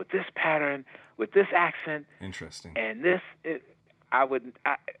 with this pattern, with this accent. Interesting. And this, I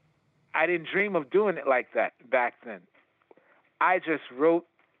didn't dream of doing it like that back then. I just wrote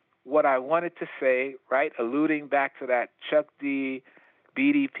what I wanted to say, right? Alluding back to that Chuck D,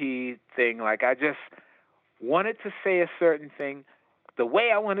 BDP thing. Like, I just wanted to say a certain thing, the way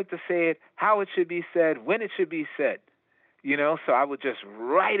I wanted to say it, how it should be said, when it should be said. So I would just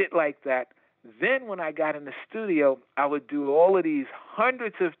write it like that. Then when I got in the studio, I would do all of these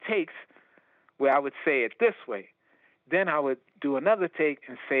hundreds of takes where I would say it this way. Then I would do another take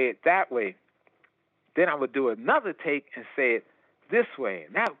and say it that way. Then I would do another take and say it this way.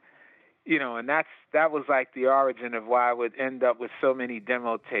 And that, that was like the origin of why I would end up with so many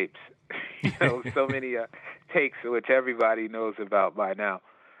demo tapes, so many takes, which everybody knows about by now.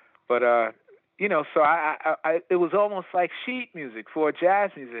 But, so I it was almost like sheet music for a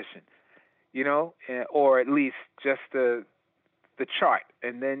jazz musician, or at least just the chart.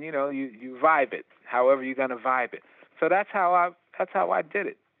 And then, you vibe it, however you're going to vibe it. So that's how I did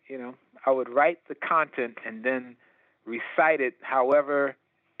it. I would write the content and then recite it however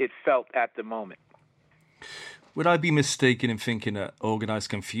it felt at the moment. Would I be mistaken in thinking that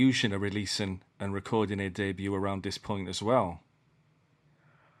Organized Confusion are releasing and recording their debut around this point as well?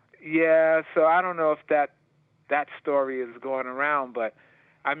 Yeah, so I don't know if that story is going around, but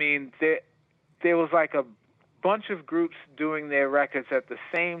there was like a bunch of groups doing their records at the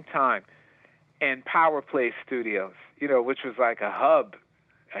same time in Power Play Studios, which was like a hub,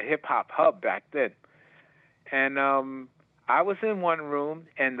 a hip-hop hub back then. And I was in one room,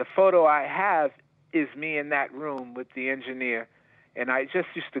 and the photo I have is me in that room with the engineer, and I just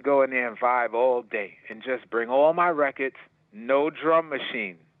used to go in there and vibe all day and just bring all my records, no drum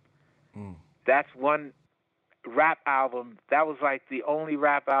machine. That's one rap album. That was like the only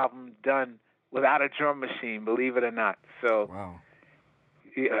rap album done without a drum machine, believe it or not. So, wow.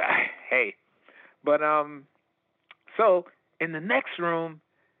 Yeah, hey. But, so in the next room,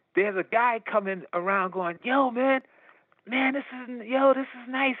 there's a guy coming around going, yo, man, this is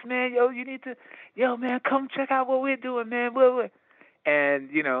nice, man. Yo, you need to, man, come check out what we're doing, man. And,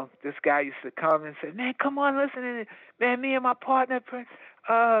 this guy used to come and say, man, come on, listen to it. Man, me and my partner, Prince,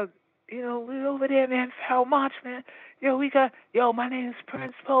 we're over there, man, Farrell March, man. My name is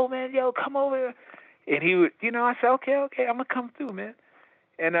Prince Poe, man. Yo, come over here. And he would, I said, okay, I'm going to come through, man.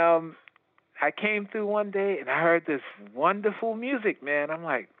 And I came through one day, and I heard this wonderful music, man. I'm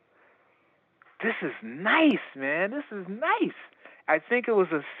like, this is nice, man. This is nice. I think it was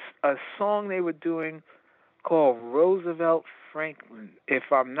a song they were doing called Roosevelt Franklin,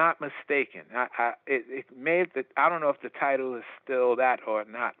 if I'm not mistaken. It may have I don't know if the title is still that or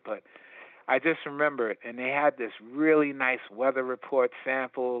not, but I just remember it. And they had this really nice weather report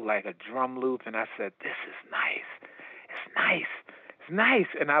sample, like a drum loop, and I said, this is nice. It's nice. It's nice.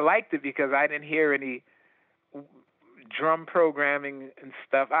 And I liked it because I didn't hear any drum programming and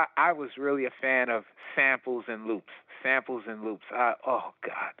stuff. I was really a fan of samples and loops. Oh,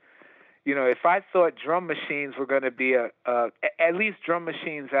 God. You know, if I thought drum machines were going to be at least drum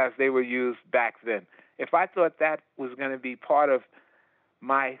machines as they were used back then, if I thought that was going to be part of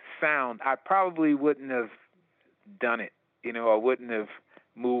my sound, I probably wouldn't have done it, you know, or wouldn't have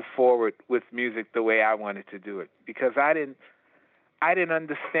moved forward with music the way I wanted to do it, because I didn't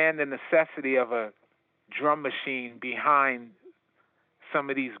understand the necessity of a drum machine behind some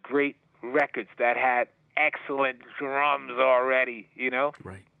of these great records that had excellent drums already, you know?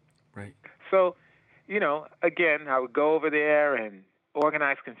 Right. So, you know, again, I would go over there, and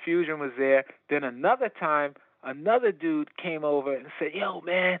Organized Confusion was there. Then another time, another dude came over and said, yo,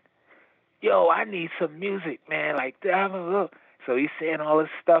 man, I need some music, man, like that. So he's saying all this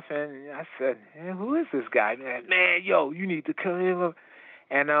stuff, and I said, hey, who is this guy, man? Man, you need to come in.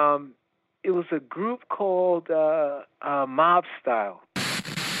 And it was a group called Mob Style.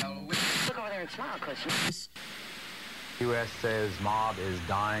 Look over there and smile, cause U.S. says mob is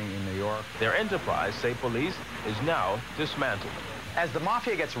dying in New York. Their enterprise, say police, is now dismantled. As the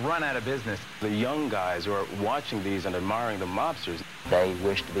mafia gets run out of business, the young guys who are watching these and admiring the mobsters, they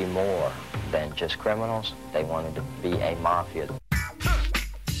wish to be more than just criminals. They wanted to be a mafia.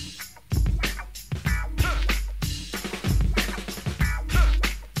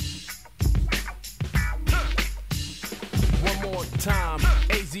 Time,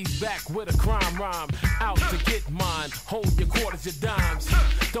 AZ's back with a crime rhyme. Out to get mine, hold your quarters, your dimes.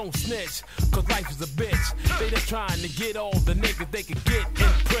 Don't snitch, cause life is a bitch. They just trying to get all the niggas they could get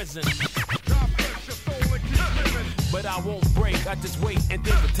in prison. But I won't break, I just wait and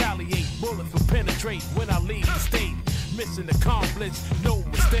then retaliate. Bullets will penetrate when I leave the state. Mission accomplished, no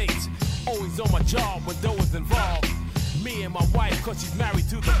mistakes. Always on my job when dough is involved. Me and my wife, cause she's married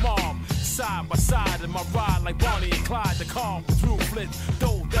to the mob. Side by side in my ride like Bonnie and Clyde. The car was ruthless.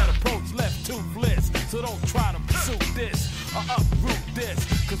 Those that approach left toothless. So don't try to pursue this or uproot this.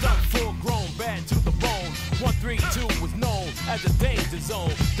 Cause I'm full grown, bad to the bone. 132 was known as a danger zone.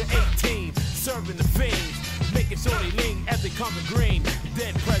 The 18 serving the fiends. Making sure they lean as they conquer green.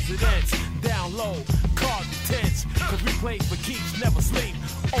 Dead presidents, down low, cars intense. Cause we play for keeps, never sleep.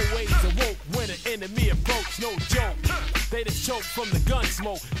 Always awoke when an enemy approach, no joke. They just choke from the gun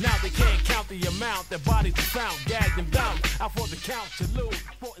smoke. Now they can't count the amount that bodies are found, gagged and bound. Out for the count to lose,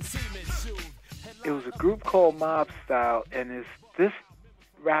 sporting cement shoes. It was a group called Mob Style, and this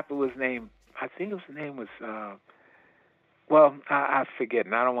rapper was named, I think his name was, I forget,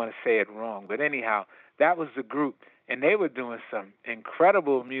 and I don't want to say it wrong, but anyhow, that was the group, and they were doing some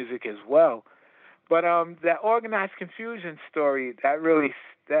incredible music as well. But that Organized Confusion story,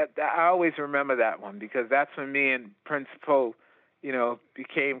 that I always remember that one, because that's when me and Prince Poe, you know,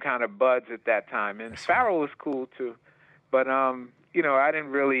 became kind of buds at that time. And Pharoah was cool too, but you know, I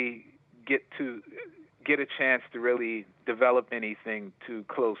didn't really get a chance to really develop anything too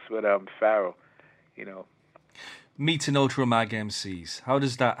close with Pharoah, you know. Meeting Ultra Mag MCs, how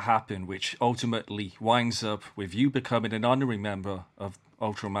does that happen, which ultimately winds up with you becoming an honorary member of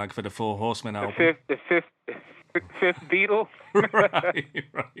Ultra Mag for the Four Horsemen album? The fifth Beatle? Right.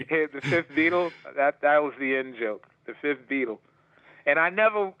 Yeah, the fifth Beatle, that was the end joke, the fifth Beatle. And I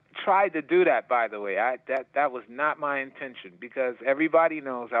never tried to do that, by the way. That was not my intention, because everybody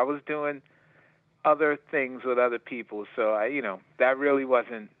knows I was doing other things with other people. So, that really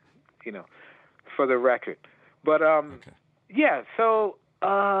wasn't, for the record. But, yeah, so,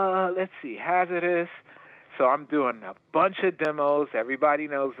 let's see, Hazardous. So I'm doing a bunch of demos. Everybody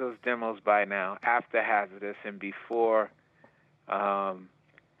knows those demos by now, after Hazardous and before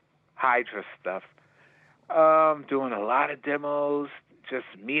Hydra stuff. Doing a lot of demos, just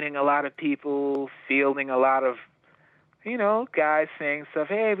meeting a lot of people, fielding a lot of, guys saying stuff.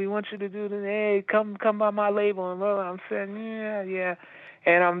 Hey, we want you to do this. Hey, come by my label. And I'm saying, yeah.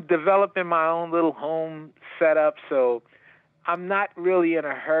 And I'm developing my own little home setup, so I'm not really in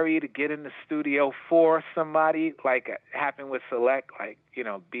a hurry to get in the studio for somebody, like happened with Select, like,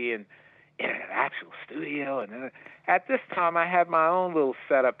 being in an actual studio. And at this time, I had my own little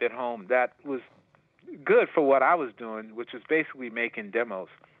setup at home that was good for what I was doing, which was basically making demos.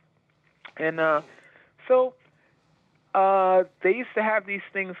 And so they used to have these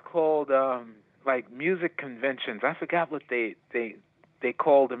things called like music conventions. I forgot what they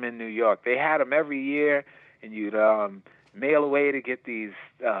called them in New York. They had them every year, and you'd mail away to get these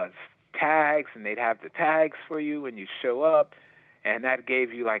tags, and they'd have the tags for you when you show up, and that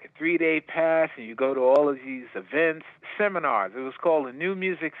gave you like a 3-day pass, and you go to all of these events, seminars. It was called a New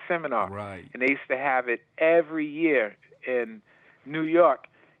Music Seminar. Right. And they used to have it every year in New York.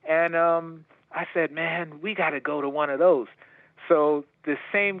 And I said, man, we got to go to one of those. So the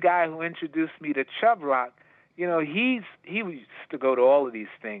same guy who introduced me to Chubb Rock, you know, he used to go to all of these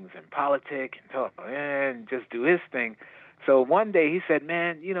things and politic and talk and just do his thing. So one day he said,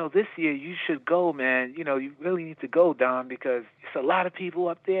 man, you know, this year you should go, man. You know, you really need to go, Don, because there's a lot of people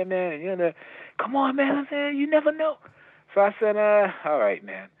up there, man. And, you know, come on, man. I said, you never know. So I said, all right,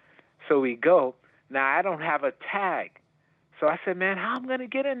 man. So we go. Now, I don't have a tag. So I said, man, how am I going to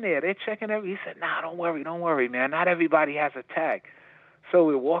get in there? They're checking everything. He said, nah, don't worry, man. Not everybody has a tag. So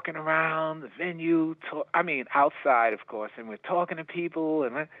we're walking around the venue, outside, of course, and we're talking to people.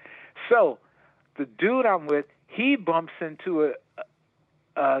 And so the dude I'm with, he bumps into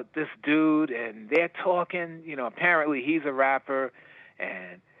this dude, and they're talking. You know, apparently he's a rapper,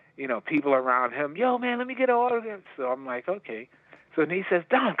 and, you know, people around him, yo, man, let me get an autograph. So I'm like, okay. So then he says,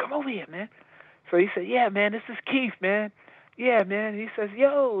 Don, come over here, man. So he said, yeah, man, this is Keith, man. Yeah, man. He says,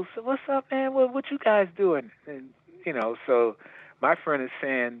 yo, so what's up, man? What you guys doing? And, you know, so my friend is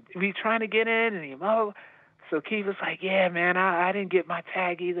saying, we trying to get in? And so Keith was like, yeah, man, I didn't get my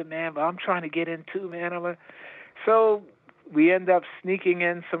tag either, man, but I'm trying to get in too, man. So we end up sneaking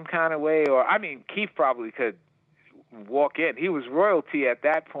in some kind of way, Keith probably could walk in. He was royalty at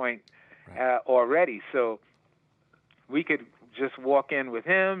that point already, so we could just walk in with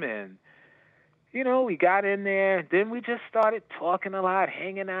him, and, you know, we got in there. Then we just started talking a lot,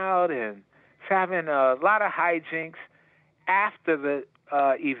 hanging out, and having a lot of hijinks. After the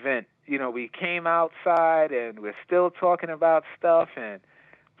event, you know, we came outside, and we're still talking about stuff, and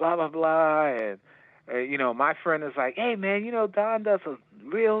blah, blah, blah, and you know, my friend is like, hey, man, you know, Don does a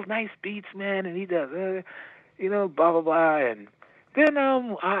real nice beats, man, and he does, you know, blah, blah, blah. And then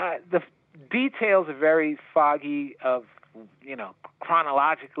the details are very foggy of, you know,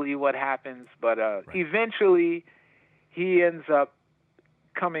 chronologically what happens, but eventually he ends up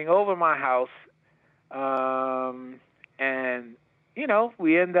coming over my house, and, you know,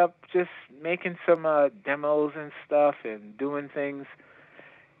 we end up just making some demos and stuff and doing things.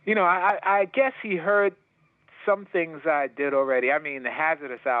 You know, I guess he heard some things I did already. I mean, the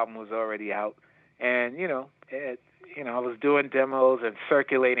Hazardous album was already out, and I was doing demos and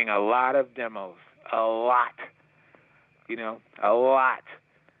circulating a lot of demos, a lot.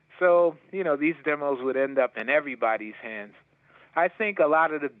 So, you know, these demos would end up in everybody's hands. I think a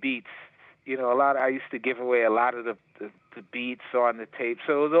lot of the beats, you know, I used to give away a lot of the beats on the tape,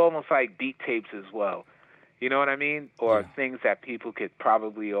 so it was almost like beat tapes as well. You know what I mean? Or things that people could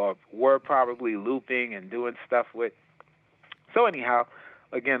probably or were probably looping and doing stuff with. So anyhow,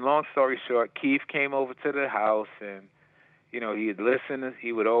 again, long story short, Keith came over to the house, and, you know, he'd listen.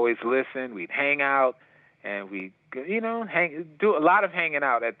 He would always listen. We'd hang out, and we'd, you know, do a lot of hanging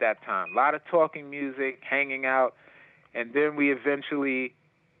out at that time. A lot of talking music, hanging out. And then we eventually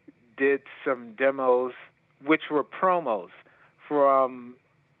did some demos, which were promos from...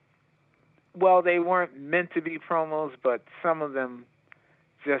 Well, they weren't meant to be promos, but some of them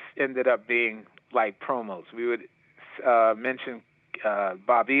just ended up being like promos. We would mention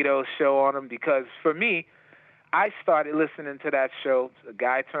Bobito's show on them because for me, I started listening to that show. A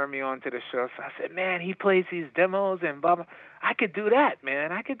guy turned me on to the show, so I said, man, he plays these demos and blah, blah. I could do that,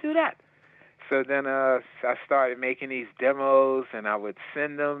 man. I could do that. So then I started making these demos, and I would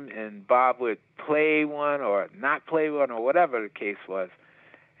send them, and Bob would play one or not play one or whatever the case was.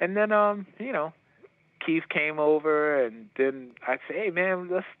 And then, you know, Keith came over, and then I'd say, hey, man,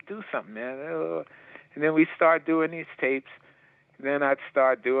 let's do something, man. And then we start doing these tapes. And then I'd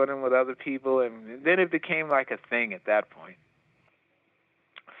start doing them with other people, and then it became like a thing at that point.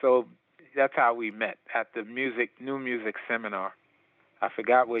 So that's how we met, at the New Music Seminar. I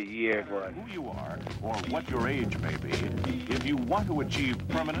forgot what year it was. Who you are, or what your age may be, if you want to achieve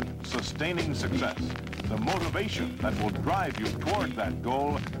permanent, sustaining success, the motivation that will drive you toward that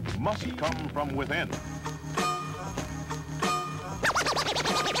goal must come from within.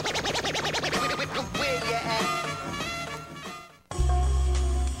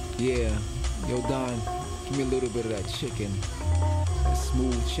 Yeah, yo Don, give me a little bit of that chicken, that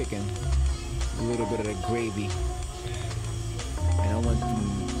smooth chicken, a little bit of that gravy. And I want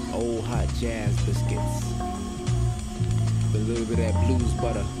them old hot jazz biscuits with a little bit of that blues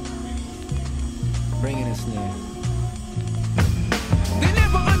butter. Bring in a snare. They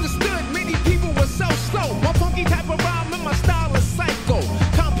never understood many people were so slow. My funky type of rhyme and my style is psycho.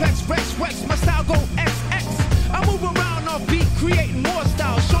 Complex, Rex, my style go XX. I move around off beat, creating more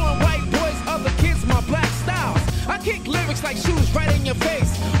styles, showing white boys, other kids my black styles. I kick lyrics like shoes right in your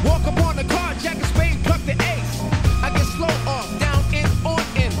face. Walk up on the car, jack a spade, pluck the ace. I get slow off, down, in, on,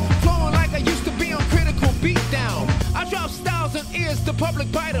 in. Flowing like I used to be on Critical Beatdown. I drop styles on ears, the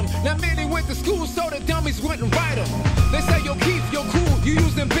public bite them. Now many went to school so the dummies wouldn't write them. They say, yo, Keith, you're cool, you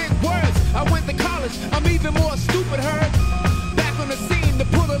using big words. I went to college, I'm even more stupid, heard. Back on the scene to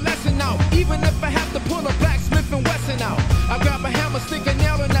pull a lesson out. Even if I have to pull a Blacksmith and Wesson out. I grab a hammer, stick a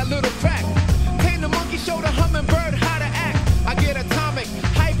nail in that little crack. Tame the monkey, show the hummingbird how to act. I get atomic,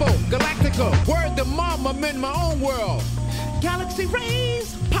 hypo, galactica. Word to mom, I'm in my own world. Galaxy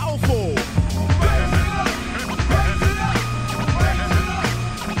rays, powerful.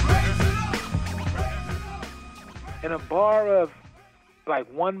 In a bar of, like,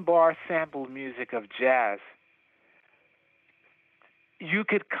 one bar sampled music of jazz, you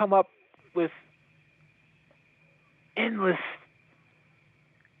could come up with endless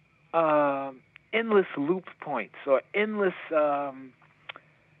loop points or endless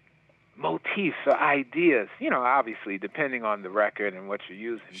motifs or ideas, obviously depending on the record and what you're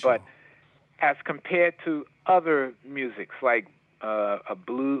using. Sure. But as compared to other musics like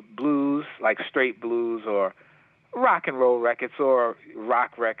blues, like straight blues, or rock and roll records or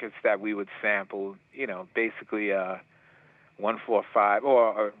rock records that we would sample, basically 1-4-5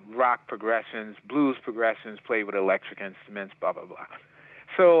 or rock progressions, blues progressions played with electric instruments, blah, blah, blah.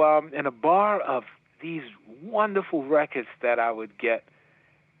 So in a bar of these wonderful records that I would get,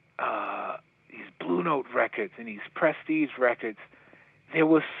 these Blue Note records and these Prestige records, there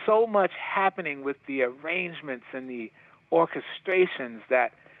was so much happening with the arrangements and the orchestrations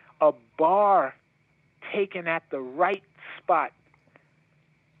that a bar taken at the right spot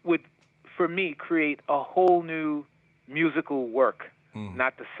would, for me, create a whole new musical work.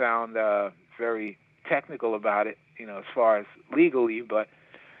 Not to sound very technical about it, as far as legally, but,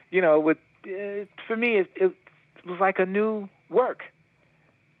 for me, it was like a new work.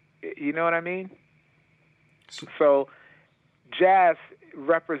 You know what I mean? So jazz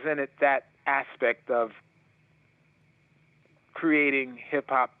represented that aspect of creating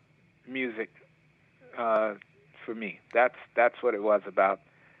hip-hop music for me. That's what it was about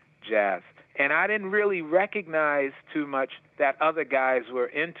jazz. And I didn't really recognize too much that other guys were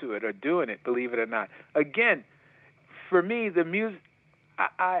into it or doing it, believe it or not. Again, for me, the music,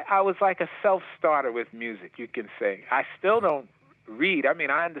 I was like a self-starter with music, you can say. I still don't read. I mean,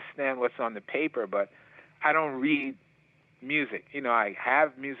 I understand what's on the paper, but I don't read music. I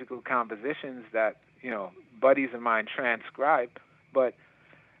have musical compositions that, buddies of mine transcribe, but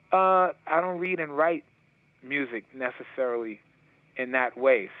I don't read and write music necessarily in that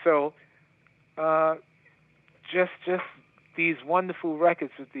way. So just these wonderful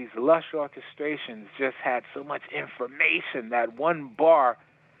records with these lush orchestrations just had so much information that one bar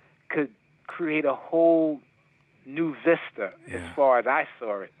could create a whole new vista as far as I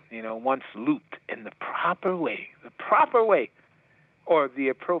saw it, once looped in the proper way, or the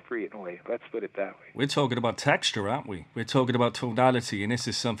appropriate way. Let's put it that way. We're talking about texture, aren't we? We're talking about tonality, and this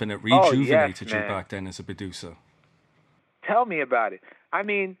is something that rejuvenated you back then as a producer. Tell me about it. I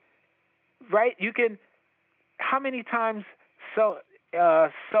mean, right? You can. How many times so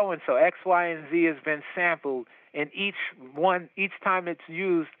and so X, Y, and Z has been sampled, and each time it's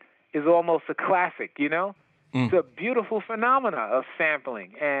used is almost a classic. It's a beautiful phenomena of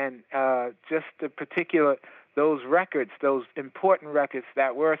sampling, and just the particular those records, those important records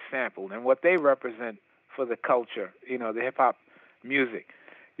that were sampled, and what they represent for the culture. The hip hop music.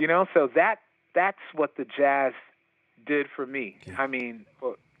 So that's what the jazz did for me. Yeah. I mean,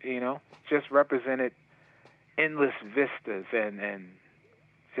 just represented endless vistas and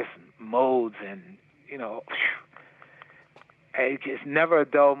just modes, and it's never a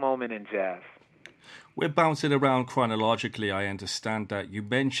dull moment in jazz. We're bouncing around chronologically. I understand that. You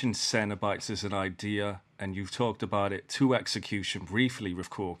mentioned Cenobites as an idea, and you've talked about it to execution briefly with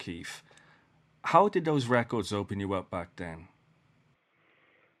Kool Keith. How did those records open you up back then?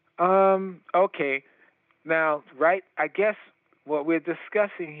 Okay. Now, right, I guess what we're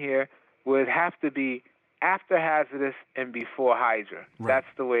discussing here would have to be after Hazardous and before Hydra. Right. That's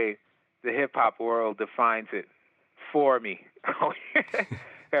the way the hip-hop world defines it for me.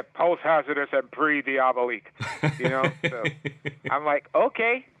 Post-Hazardous and pre-Diabolique, So I'm like,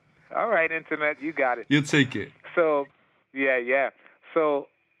 okay, all right, Internet, you got it. You'll take it. So, yeah. So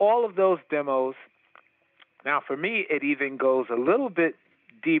all of those demos, now for me, it even goes a little bit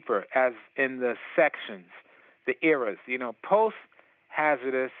deeper as in the sections, the eras.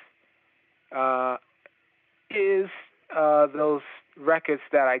 Post-Hazardous is those records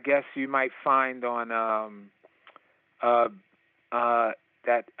that I guess you might find on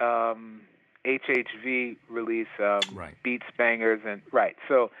that HHV release, right. Beats Bangers, and right.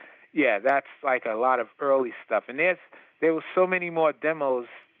 So, yeah, that's like a lot of early stuff. And there was so many more demos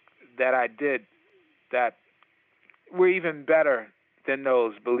that I did that were even better than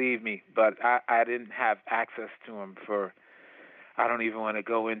those, believe me. But I didn't have access to them I don't even want to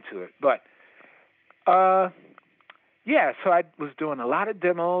go into it. But, yeah, so I was doing a lot of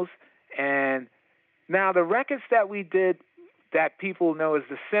demos. And now the records that we did that people know as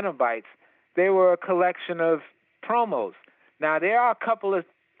the Cenobites, they were a collection of promos. Now, there are a couple of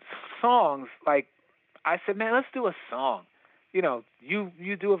songs, like I said, man, let's do a song. You know, you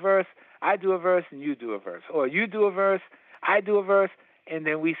do a verse, I do a verse, and you do a verse. Or you do a verse, I do a verse, and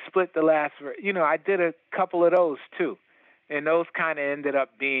then we split the last verse. You know, I did a couple of those, too. And those kind of ended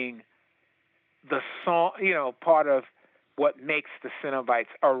up being the song, you know, part of what makes the Cenobites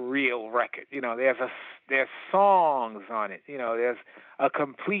a real record. You know, there's songs on it. You know, there's a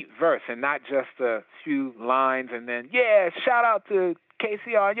complete verse and not just a few lines and then, yeah, shout out to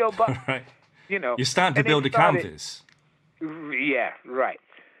KCR, yo, but, right. You know. You're starting to build a canvas. Yeah, right.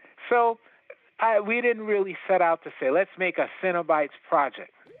 So we didn't really set out to say, let's make a Cenobites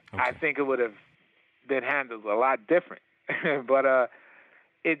project. Okay. I think it would have been handled a lot different. But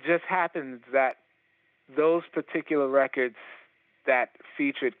it just happens that those particular records that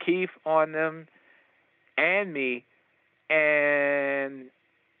featured Keith on them and me and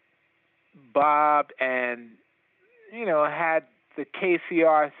Bob and, you know, had the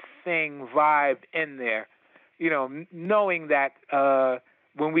KCR thing vibe in there, you know, knowing that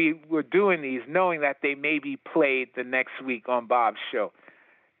when we were doing these, knowing that they may be played the next week on Bob's show.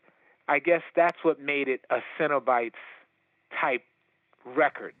 I guess that's what made it a Cenobites type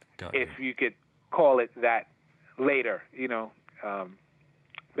record, if you could call it that later, you know.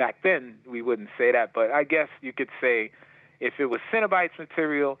 Back then, we wouldn't say that, but I guess you could say if it was Cenobites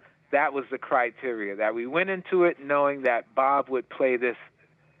material, that was the criteria, that we went into it knowing that Bob would play this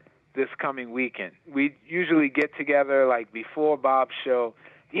coming weekend. We usually get together like before Bob's show,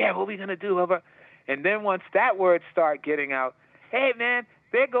 yeah, what are we going to do? And then once that word start getting out, hey, man,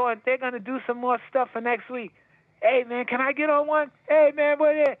 they're going to do some more stuff for next week. Hey, man, can I get on one? Hey, man,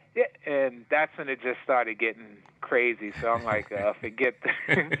 what is it? Yeah. And that's when it just started getting crazy. So I'm like, forget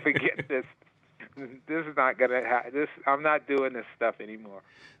this. This is not going to happen. I'm not doing this stuff anymore.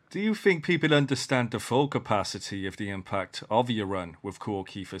 Do you think people understand the full capacity of the impact of your run with Kool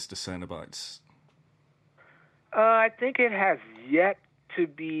Keith as the Cenobites? I think it has yet to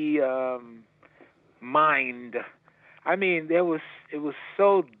be mined. I mean, it was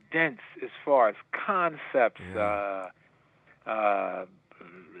so dense as far as concepts,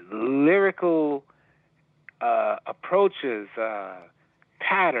 lyrical approaches,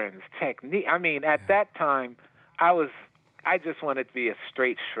 patterns, technique. I mean, at that time, I just wanted to be a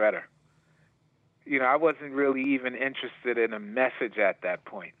straight shredder. You know, I wasn't really even interested in a message at that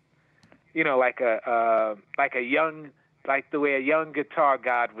point. You know, like the way a young guitar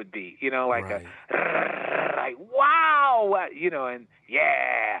god would be. You know, like right. Like wow, you know, and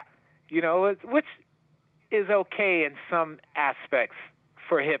yeah, you know, which is okay in some aspects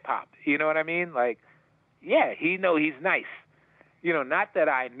for hip hop. You know what I mean? Like, yeah, he's nice. You know, not that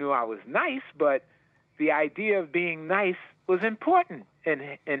I knew I was nice, but the idea of being nice was important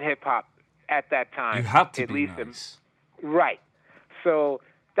in hip hop at that time. You had to at be least nice. Right. So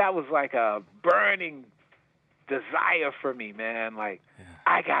that was like a burning desire for me, man. Like,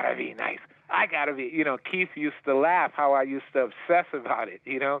 I gotta be nice. I gotta be. You know, Keith used to laugh how I used to obsess about it.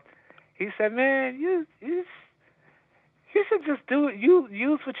 You know, he said, "Man, you should just do it. You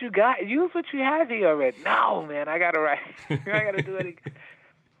use what you got. Use what you have here already." No, man, I gotta write. I gotta do it again.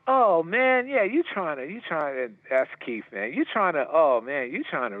 Oh man, yeah, you trying to. That's Keith, man. You trying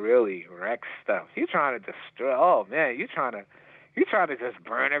to really wreck stuff. You trying to destroy. Oh man, you trying to just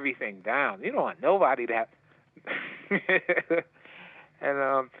burn everything down. You don't want nobody to have.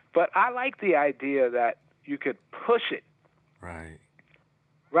 And but I like the idea that you could push it. Right.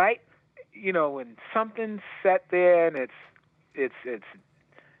 Right? You know, when something's set there and it's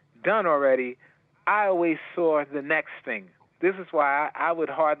done already, I always saw the next thing. This is why I would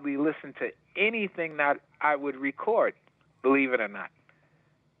hardly listen to anything that I would record, believe it or not.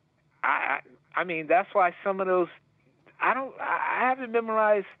 I mean, that's why some of those I haven't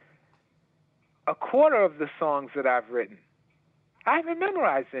memorized a quarter of the songs that I've written. I haven't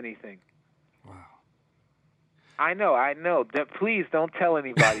memorized anything. Wow. I know. Please don't tell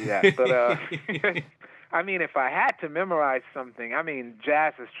anybody that. But I mean, if I had to memorize something, I mean,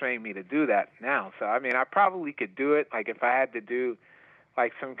 Jazz has trained me to do that now. So I mean, I probably could do it. Like if I had to do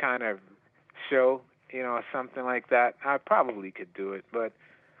like some kind of show or something like that, I probably could do it. But,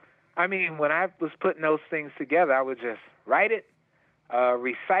 I mean, when I was putting those things together, I would just write it,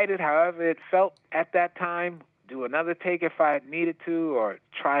 recite it however it felt at that time, do another take if I needed to, or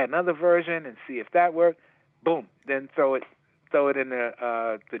try another version and see if that worked. Boom, then throw it in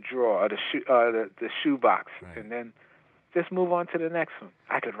the drawer or the shoebox, right. And then just move on to the next one.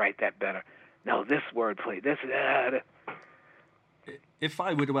 I could write that better. No, this wordplay, this. If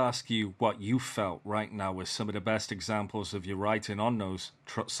I were to ask you what you felt right now was some of the best examples of your writing on those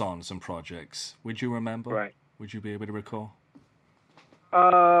songs and projects, would you remember? Right. Would you be able to recall?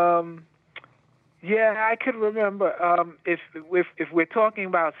 Yeah, I could remember. If we're talking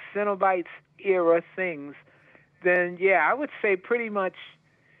about Cenobites era things, then yeah, I would say pretty much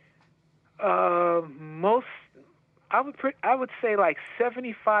most. I would say like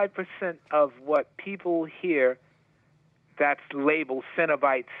 75% of what people hear that's labeled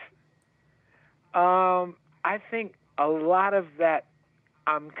Cenobites. I think a lot of that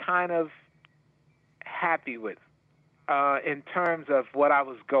I'm kind of happy with in terms of what I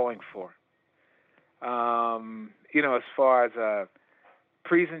was going for. As far as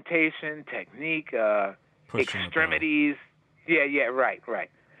presentation, technique, extremities. Yeah, right.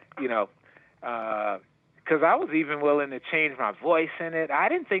 Because I was even willing to change my voice in it. I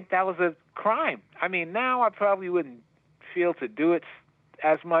didn't think that was a crime. I mean, now I probably wouldn't feel to do it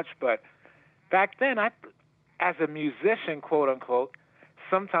as much, but back then, as a musician, quote unquote,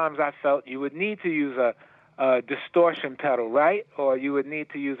 sometimes I felt you would need to use a distortion pedal, right? Or you would need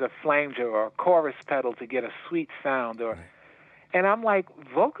to use a flanger or a chorus pedal to get a sweet sound. And I'm like,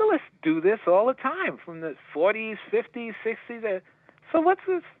 vocalists do this all the time from the 40s, 50s, 60s. So what's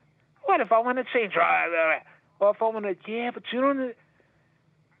this? What if I want to change? Or if I want to, but you don't.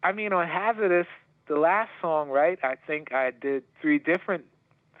 I mean, on Hazardous, the last song, right? I think I did 3 different.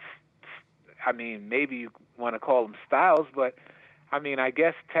 I mean, maybe you want to call them styles, but I mean, I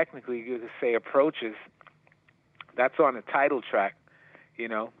guess technically you could say approaches. That's on the title track,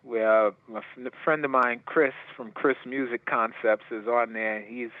 where a friend of mine, Chris, from Chris Music Concepts, is on there.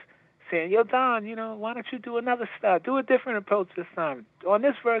 He's saying, yo, Don, why don't you do another style? Do a different approach this time. On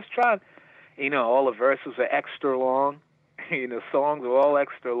this verse, try. All the verses are extra long. Songs are all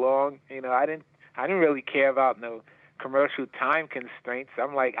extra long. I didn't really care about no commercial time constraints.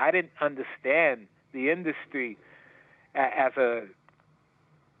 I'm like, I didn't understand the industry as a,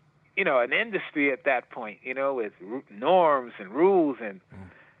 an industry at that point, with norms and rules. And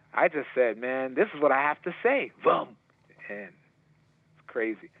I just said, man, this is what I have to say. Boom. And it's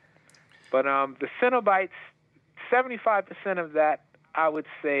crazy. But the Cenobites, 75% of that, I would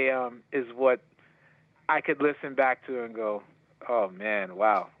say, is what I could listen back to and go, oh, man,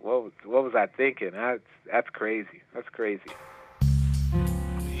 wow, what was I thinking? That's crazy. That's crazy.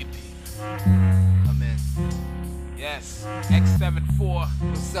 Come in. Yes, X74.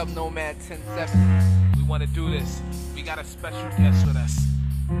 What's up, Nomad 10-7? We want to do this. We got a special guest with us.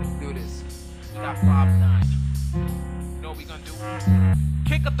 Let's do this. We got Bob 9. You know what we gonna do?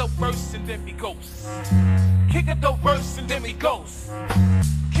 Kick up the verse and then we ghost. Kick up the verse and then we ghost.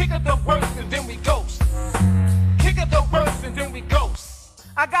 Kick up the verse and then we ghost. Kick up the verse and then we ghost.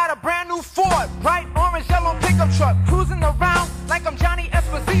 I got a brand new Ford, bright orange yellow pickup truck, cruising around like I'm Johnny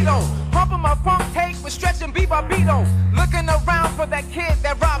Esposito, pumping my funk tape with Stretch and B Barbito, looking around for that kid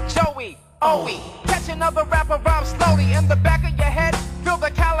that robbed Joey. Catch another rapper rob slowly in the back of your head, feel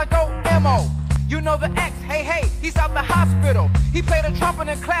the Calico MO. You know the X, hey, he's out the hospital. He played a trumpet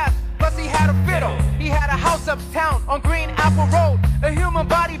in class, plus he had a fiddle. He had a house uptown on Green Apple Road, a human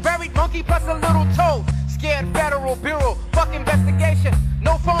body buried monkey plus a little toad. Scared Federal Bureau, fuck investigation.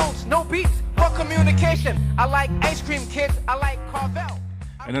 No phones, no beats, fuck communication. I like ice cream kids, I like Carvel.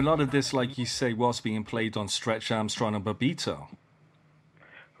 And a lot of this, like you say, was being played on Stretch Armstrong and Bobbito.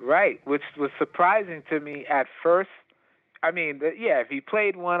 Right, which was surprising to me at first. I mean, if he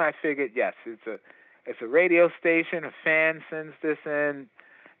played one, I figured, yes, it's a radio station, a fan sends this in.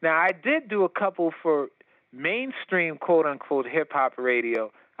 Now, I did do a couple for mainstream, quote-unquote, hip-hop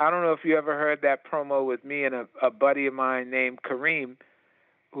radio. I don't know if you ever heard that promo with me and a buddy of mine named Kareem,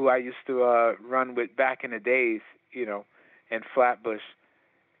 who I used to run with back in the days, in Flatbush.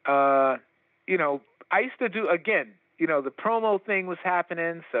 I used to do, again, the promo thing was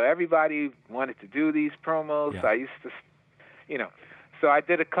happening, so everybody wanted to do these promos. Yeah. So I used to, so I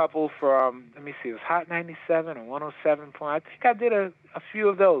did a couple from, let me see, it was Hot 97 or 107. I think I did a few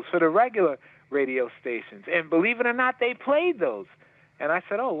of those for the regular radio stations. And believe it or not, they played those. And I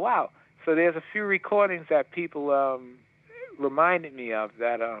said, oh, wow. So there's a few recordings that people reminded me of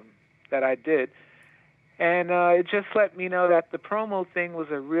that I did. And it just let me know that the promo thing was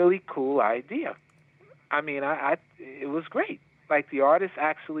a really cool idea. I mean, it was great. Like the artist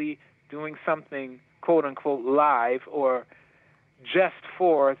actually doing something, quote unquote, live or just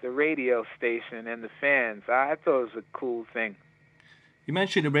for the radio station and the fans. I thought it was a cool thing. You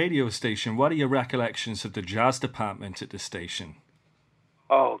mentioned a radio station. What are your recollections of the jazz department at the station?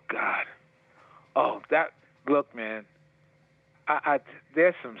 Oh, God. Oh, look, man.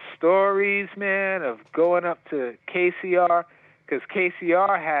 There's some stories, man, of going up to KCR, because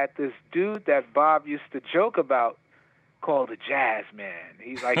KCR had this dude that Bob used to joke about called the Jazz Man.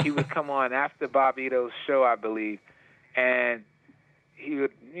 He's like, he would come on after Bobbito's show, I believe, and he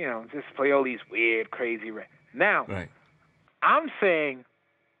would, just play all these weird, crazy. Now, right. I'm saying,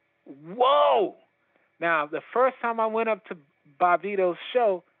 whoa! Now, the first time I went up to Bobbito's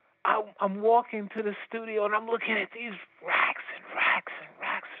show, I'm walking to the studio and I'm looking at these racks and racks and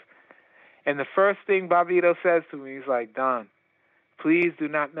racks. And the first thing Bobbito says to me, he's like, Don, please do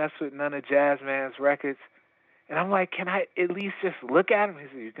not mess with none of Jazzman's records. And I'm like, can I at least just look at them? He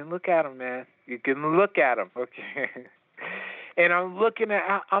said, you can look at them, man. You can look at them, okay? And I'm looking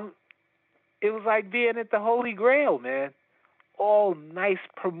at, it was like being at the Holy Grail, man. All nice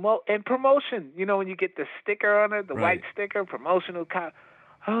promotion. You know, when you get the sticker on it, the white sticker, promotional copy.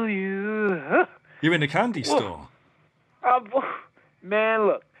 Oh, you. You're in a candy store. Man,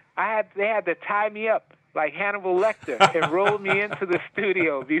 look, they had to tie me up like Hannibal Lecter and roll me into the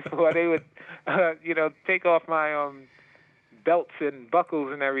studio before they would, take off my belts and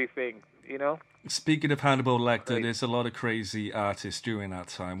buckles and everything, Speaking of Hannibal Lecter, there's a lot of crazy artists during that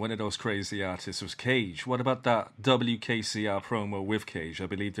time. One of those crazy artists was Cage. What about that WKCR promo with Cage? I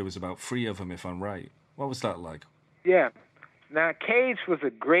believe there was about 3 of them, if I'm right. What was that like? Yeah. Now, Cage was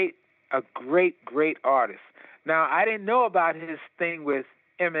a great artist. Now, I didn't know about his thing with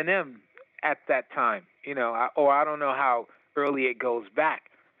Eminem at that time, I don't know how early it goes back,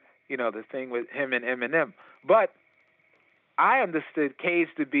 the thing with him and Eminem. But I understood Cage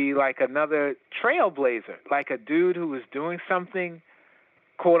to be like another trailblazer, like a dude who was doing something,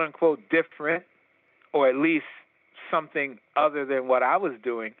 quote unquote, different, or at least something other than what I was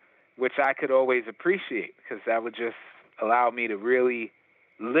doing, which I could always appreciate because that would just allow me to really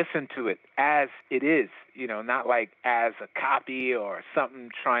listen to it as it is, not like as a copy or something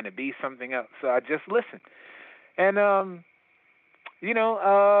trying to be something else. So I just listened. And,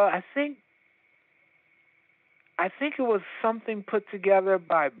 I think it was something put together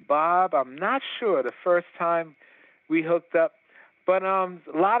by Bob. I'm not sure the first time we hooked up, but a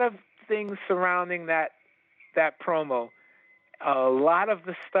lot of things surrounding that promo. A lot of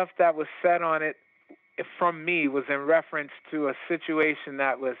the stuff that was said on it from me was in reference to a situation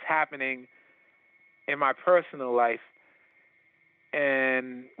that was happening in my personal life,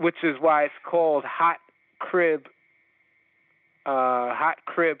 and which is why it's called Hot Crib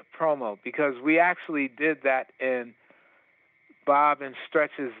promo, because we actually did that in Bob and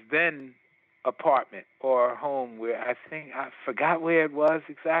Stretch's then apartment or home, where I forgot where it was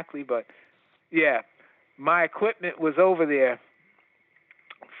exactly, but yeah, my equipment was over there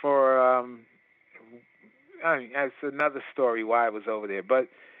for that's another story why I was over there. But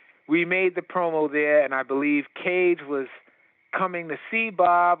we made the promo there, and I believe Cage was coming to see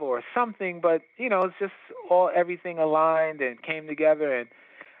Bob or something, but, it's just everything aligned and came together. And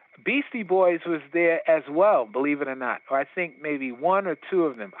Beastie Boys was there as well, believe it or not. Or I think maybe 1 or 2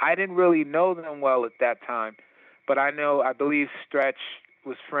 of them. I didn't really know them well at that time, but I believe Stretch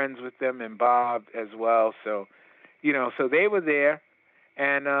was friends with them and Bob as well. So, so they were there,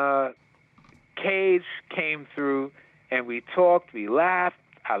 and Cage came through, and we talked, we laughed.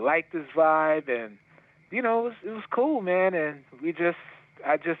 I liked his vibe, and it was cool, man. And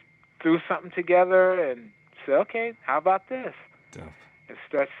I just threw something together and said, okay, how about this? Dope. And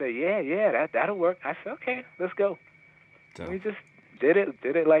Stretch said, yeah, that'll work. I said, okay, let's go. Dope. We just did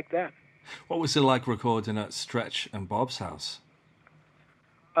it like that. What was it like recording at Stretch and Bob's house?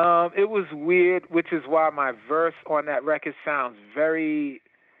 It was weird, which is why my verse on that record sounds very,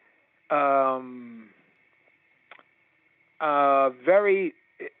 very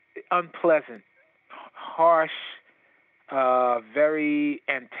unpleasant, harsh, very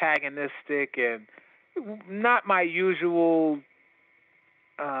antagonistic, and not my usual.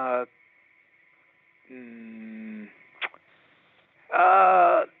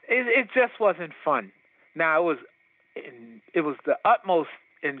 It just wasn't fun. Now it was the utmost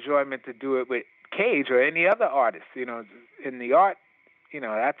enjoyment to do it with Cage or any other artist. In the art,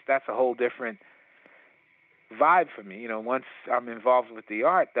 that's a whole different vibe for me. Once I'm involved with the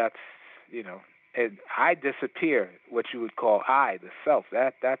art, that's I disappear. What you would call the self,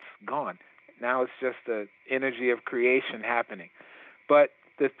 that's gone. Now it's just the energy of creation happening. But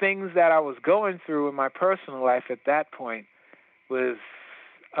the things that I was going through in my personal life at that point was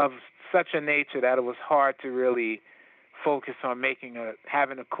of such a nature that it was hard to really focus on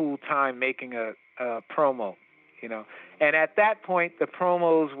having a cool time making a promo, you know. And at that point, the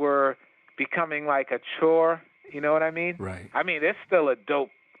promos were becoming like a chore, you know what I mean? Right. I mean, it's still a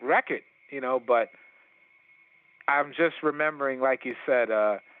dope record, you know, but I'm just remembering, like you said,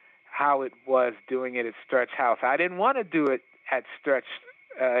 how it was doing it at Stretch House. I didn't want to do it at Stretch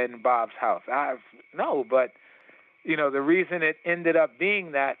in Bob's house. But you know, the reason it ended up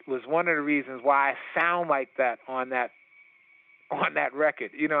being that was one of the reasons why I sound like that on that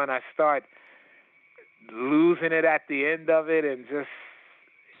record, you know, and I start losing it at the end of it, and just,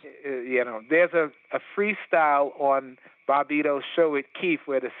 you know, there's a freestyle on Bobbito's show with Keith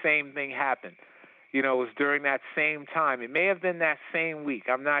where the same thing happened. You know, it was during that same time. It may have been that same week.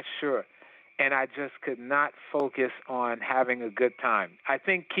 I'm not sure. And I just could not focus on having a good time. I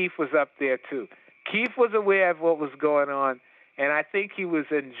think Keith was up there too. Keith was aware of what was going on, and I think he was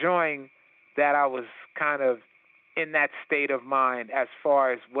enjoying that I was kind of in that state of mind as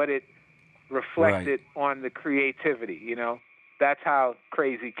far as what it reflected on the creativity, you know. That's how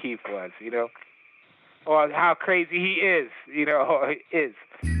crazy Keith was, you know, or how crazy he is, you know, or is.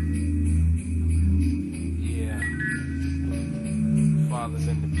 Yeah. Father's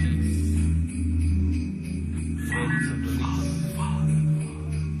in the peace. Ready to release.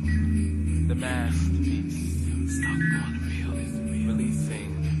 The masterpiece.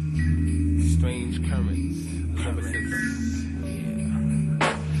 Releasing strange currents.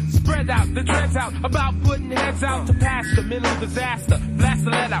 Spread out, the dreads out, about putting heads out to pass the mental disaster. Blast the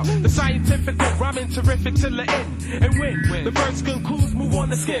let out, the scientific rhyming terrific till the end. And when the birds concludes, move on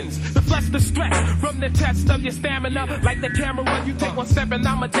the skins. The flesh, the stress from the test of your stamina. Like the camera when you take one step and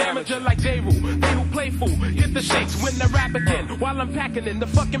I'm a damager like J-Rule. They who play fool, get the shakes when they rap again. While I'm packing in the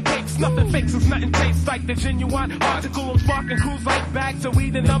fucking fakes, nothing fakes is nothing tastes like the genuine article. I'm sparking crews like bags of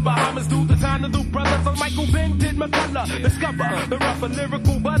weed and the Bahamas. Do the time to do brothers like Michael Ben did McCullough. Discover the rougher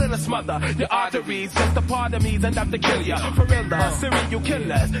lyrical butter to smother your arteries. Just a part of me's enough to kill ya. For real, serial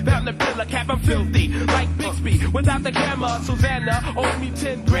killers down the pillar cap, I'm filthy like Bixby without the camera. Susanna owed me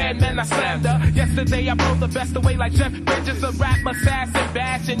 10 grand, man, I slammed her. Yesterday I blew the best away like Jeff Bridges, a rap assassin,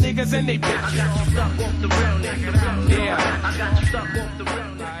 bashing niggas and they bitch. I got you stuck off the real nigga. Yeah, I got you stuck off the real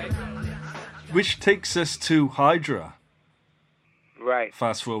nigga. Which takes us to Hydra. Right.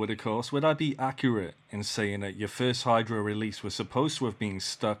 Fast forward, of course. Would I be accurate in saying that your first Hydra release was supposed to have been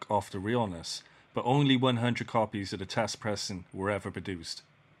stuck off the realness, but only 100 copies of the test pressing were ever produced?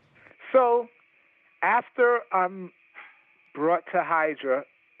 So, after I'm brought to Hydra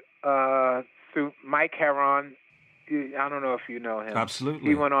through Mike Heron, I don't know if you know him. Absolutely.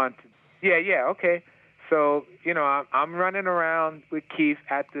 He went on to, yeah, okay. So, you know, I'm running around with Keith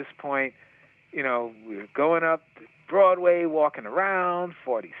at this point. You know, we're going up Broadway, walking around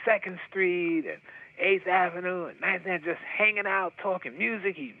 42nd Street and 8th Avenue and 9th Avenue, just hanging out, talking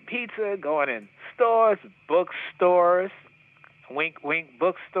music, eating pizza, going in stores, bookstores, wink, wink,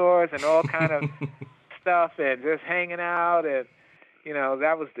 bookstores, and all kind of stuff, and just hanging out. And, you know,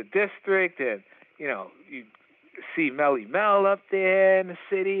 that was the district. And, you know, you see Melly Mel up there in the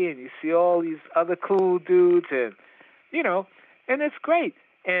city, and you see all these other cool dudes, and, you know, and it's great.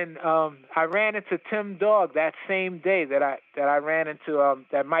 And I ran into Tim Dog that same day that I ran into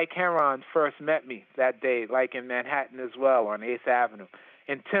that Mike Heron first met me that day, like in Manhattan as well on 8th Avenue.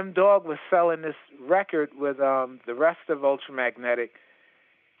 And Tim Dog was selling this record with the rest of Ultramagnetic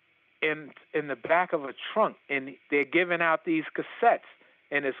in the back of a trunk, and they're giving out these cassettes,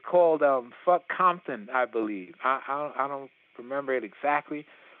 and it's called Fuck Compton, I believe. I don't remember it exactly,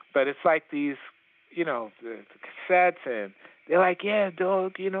 but it's like these, you know, the cassettes, and they're like, yeah,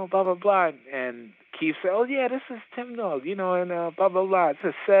 Dog, you know, blah, blah, blah. And Keith said, oh, yeah, this is Tim Dog, you know, and blah, blah, blah. It's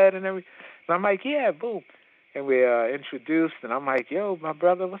a set and everything. And I'm like, yeah, boom. And we introduced, and I'm like, yo, my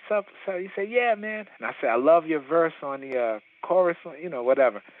brother, what's up? So he said, yeah, man. And I said, I love your verse on the chorus, you know,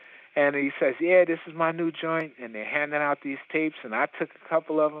 whatever. And he says, yeah, this is my new joint. And they're handing out these tapes, and I took a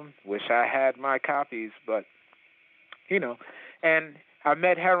couple of them. Wish I had my copies, but, you know. And I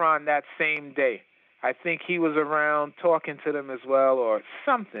met Heron that same day. I think he was around talking to them as well, or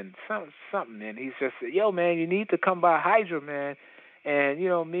something. And he just said, yo, man, you need to come by Hydra, man. And, you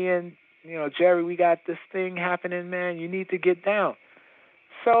know, me and, you know, Jerry, we got this thing happening, man. You need to get down.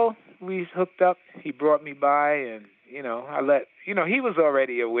 So we hooked up. He brought me by, and, you know, he was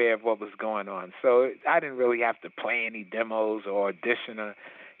already aware of what was going on. So I didn't really have to play any demos or audition.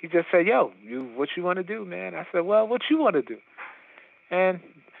 He just said, yo, what you want to do, man? I said, well, what you want to do? And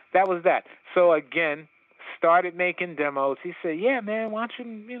that was that. So again, started making demos. He said, yeah, man, why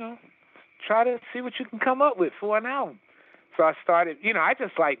don't you, try to see what you can come up with for an album. So I started, I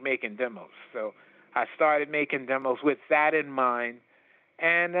just like making demos. So I started making demos with that in mind.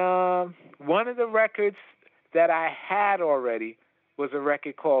 And one of the records that I had already was a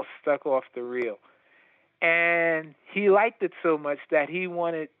record called Stuck Off the Reel. And he liked it so much that he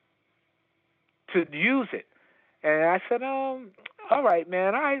wanted to use it. And I said, all right,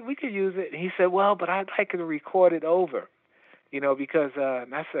 man, all right, we could use it. And he said, well, but I'd like to record it over, because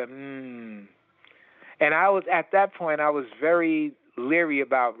and I said, And at that point, I was very leery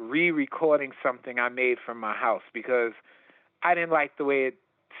about re-recording something I made from my house because I didn't like the way it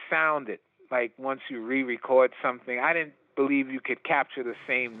sounded. Like once you re-record something, I didn't believe you could capture the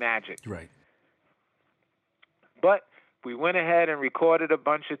same magic. Right. But we went ahead and recorded a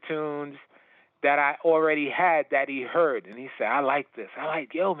bunch of tunes that I already had that he heard. And he said, I like this.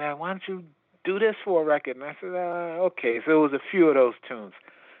 Yo, man, why don't you do this for a record? And I said, okay. So it was a few of those tunes.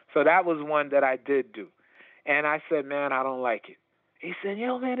 So that was one that I did do. And I said, man, I don't like it. He said,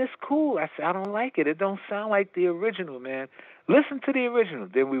 yo, man, it's cool. I said, I don't like it. It don't sound like the original, man. Listen to the original.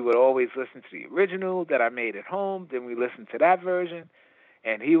 Then we would always listen to the original that I made at home. Then we listened to that version.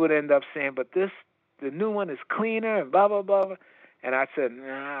 And he would end up saying, but the new one is cleaner and blah, blah, blah. And I said,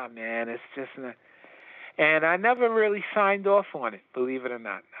 nah, man, it's just not. And I never really signed off on it, believe it or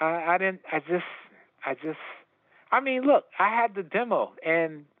not. I mean, look, I had the demo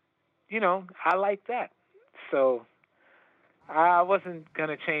and, I liked that. So I wasn't going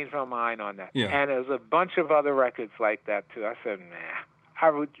to change my mind on that. Yeah. And there's a bunch of other records like that, too. I said, nah,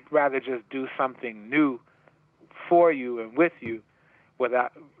 I would rather just do something new for you and with you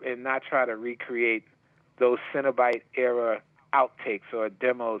and not try to recreate those Cenobite era outtakes or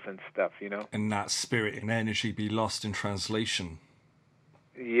demos and stuff, And that spirit and energy be lost in translation.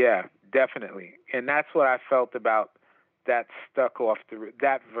 Yeah, definitely. And that's what I felt about that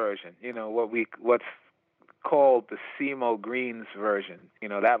that version, what's called the Simo Greens version.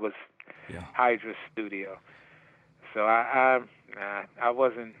 That was Hydra Studio. So I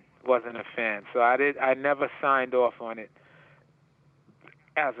wasn't a fan. So I never signed off on it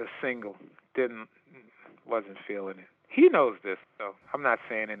as a single. Wasn't feeling it. He knows this, so I'm not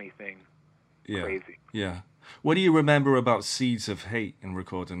saying anything crazy. Yeah. What do you remember about Seeds of Hate and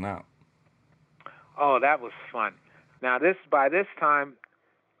recording that? Oh, that was fun. Now, by this time,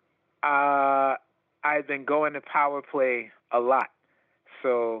 I'd been going to Power Play a lot.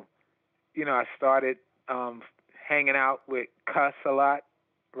 So, I started hanging out with Cuss a lot,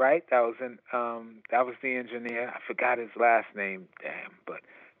 right? That was the engineer. I forgot his last name, damn, but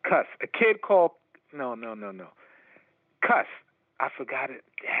Cuss. A kid called No. Cuss. I forgot it.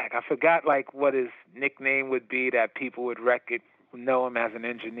 Heck, I forgot what his nickname would be that people would know him as an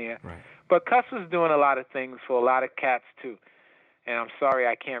engineer. Right. But Cuss was doing a lot of things for a lot of cats too. And I'm sorry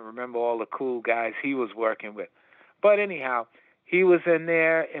I can't remember all the cool guys he was working with. But anyhow, he was in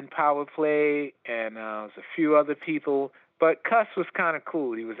there in Power Play, and there was a few other people. But Cuss was kind of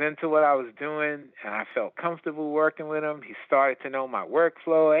cool. He was into what I was doing, and I felt comfortable working with him. He started to know my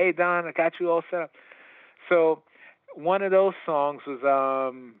workflow. Hey, Don, I got you all set up. So one of those songs was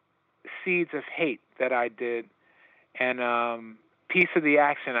Seeds of Hate that I did, and Piece of the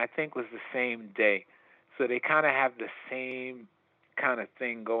Action, I think, was the same day. So they kind of have the same kind of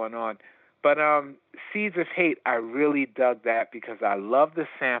thing going on. But Seeds of Hate, I really dug that because I love the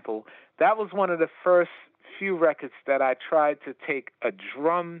sample. That was one of the first few records that I tried to take a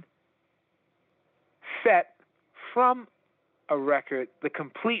drum set from a record, the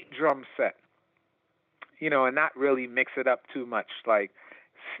complete drum set, and not really mix it up too much, like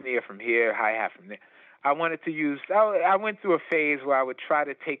snare from here, hi-hat from there. I wanted to use, I went through a phase where I would try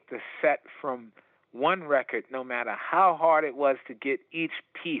to take the set from one record, no matter how hard it was to get each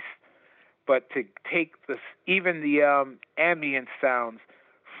piece, but to take even the ambient sounds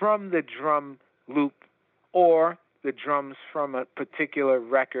from the drum loop or the drums from a particular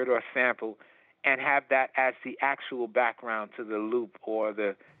record or sample and have that as the actual background to the loop or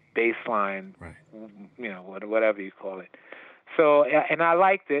the bass line, right. Whatever you call it. So, and I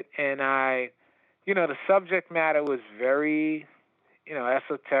liked it, and the subject matter was very,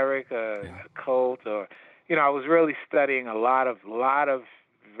 esoteric, occult, or, I was really studying a lot of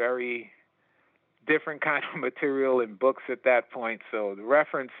very different kind of material in books at that point. So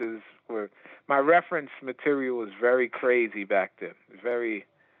my reference material was very crazy back then, very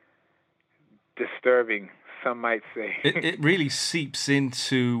disturbing, some might say. It really seeps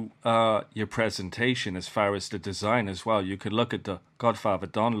into your presentation as far as the design as well. You could look at the Godfather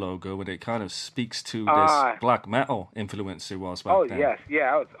Don logo, and it kind of speaks to this black metal influence it was back then. Oh, yes.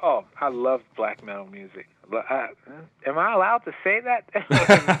 Yeah, I loved black metal music. am I allowed to say that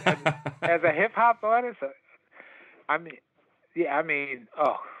as a hip hop artist? I mean,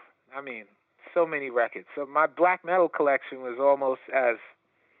 so many records. So my black metal collection was almost as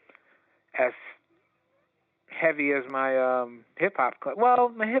heavy as my hip hop. Well,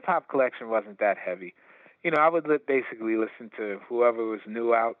 my hip hop collection wasn't that heavy. I would basically listen to whoever was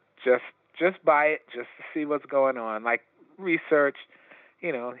new out, just buy it, just to see what's going on, like research.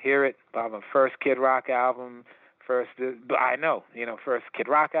 Hear it. First Kid Rock album, first Kid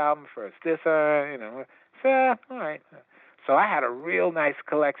Rock album, first this, all right. So I had a real nice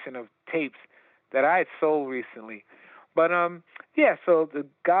collection of tapes that I had sold recently. But, so the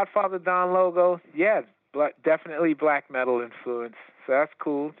Godfather Don logo, definitely black metal influence. So that's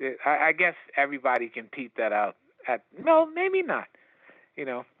cool. I guess everybody can peep that out. No, maybe not,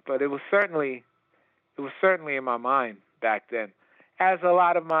 but it was certainly in my mind back then. As a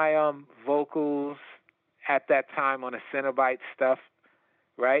lot of my vocals at that time on the Cinnabyte stuff,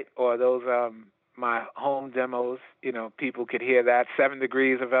 right? Or those my home demos, people could hear that. 7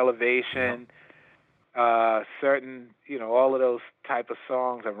 Degrees of Elevation, certain, all of those type of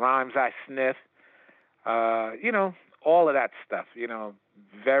songs, the Rhymes I Sniff, all of that stuff,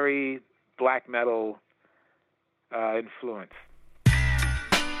 very black metal influence.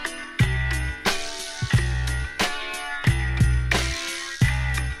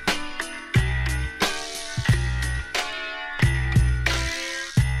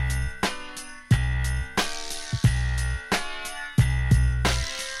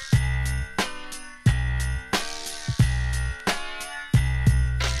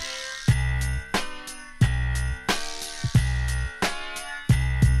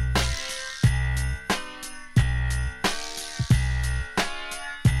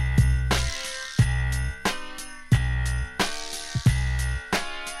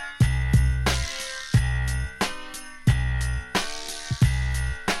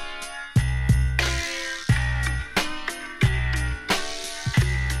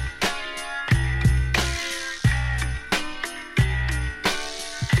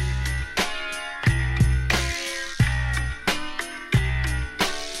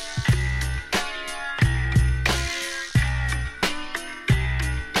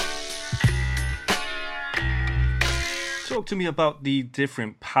 Talk to me about the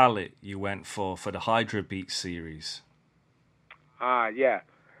different palette you went for the Hydra Beat series. Yeah.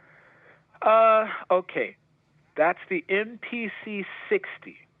 Okay. That's the MPC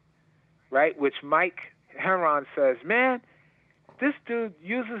 60, right? Which Mike Heron says, man, this dude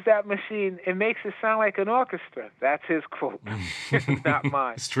uses that machine. It makes it sound like an orchestra. That's his quote, not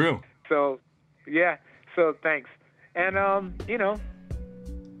mine. It's true. So, yeah. So thanks. And,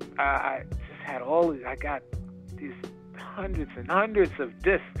 I just had I got these hundreds and hundreds of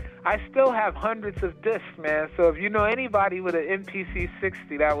discs. I still have hundreds of discs, man. So if you know anybody with an MPC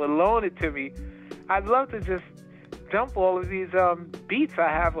 60 that would loan it to me, I'd love to just dump all of these beats I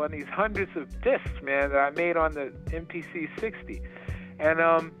have on these hundreds of discs, man, that I made on the MPC 60. And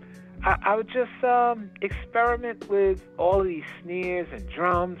I would just experiment with all of these snares and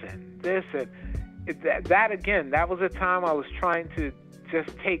drums and this and that. Again, that was a time I was trying to just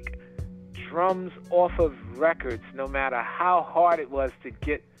take drums off of records, no matter how hard it was to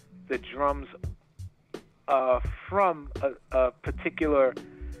get the drums from a particular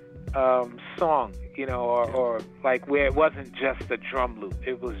song, or like where it wasn't just a drum loop,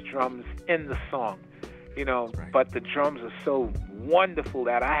 it was drums in the song, right. But the drums are so wonderful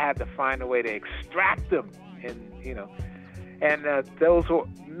that I had to find a way to extract them, and those were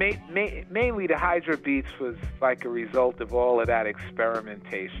mainly the Hydra Beats was like a result of all of that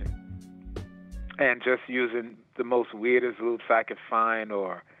experimentation. And just using the most weirdest loops I could find,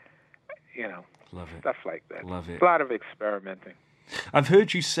 or, Love it. Stuff like that. Love it. A lot of experimenting. I've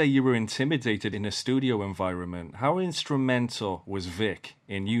heard you say you were intimidated in a studio environment. How instrumental was Vic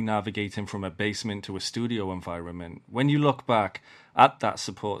in you navigating from a basement to a studio environment? When you look back at that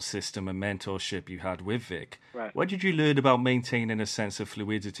support system and mentorship you had with Vic, right. What did you learn about maintaining a sense of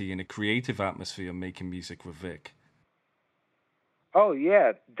fluidity in a creative atmosphere making music with Vic? Oh,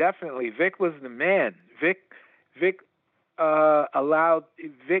 yeah, definitely. Vic was the man. Vic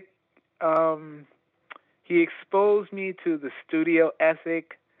he exposed me to the studio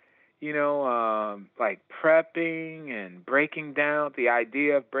ethic, like prepping and breaking down, the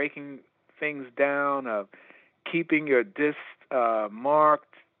idea of breaking things down, of keeping your disc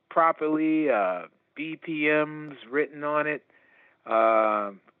marked properly, BPMs written on it.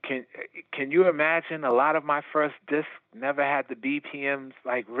 Can you imagine? A lot of my first discs never had the BPMs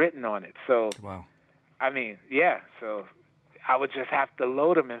like written on it. So, wow. I mean, yeah. So I would just have to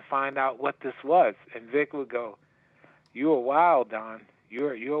load them and find out what this was. And Vic would go, "You're wild, Don.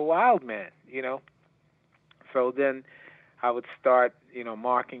 You're a wild man," you know. So then I would start, you know,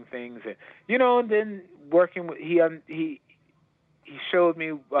 marking things, and you know, and then working with he showed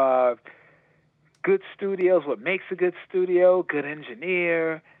me good studios, what makes a good studio, good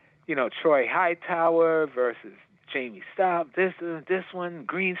engineer, you know, Troy Hightower versus Jamie Staub, this one,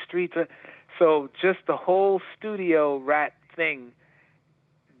 Green Street. So just the whole studio rat thing,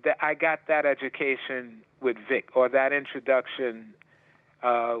 that I got that education with Vic, or that introduction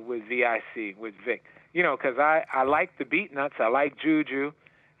with VIC, with Vic. You know, because I like the beat nuts, I like Juju,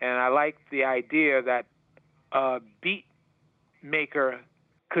 and I like the idea that a beat maker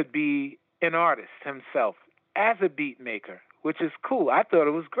could be an artist himself as a beat maker, which is cool. I thought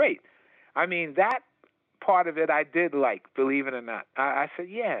it was great. I mean, that part of it I did like, believe it or not. I said,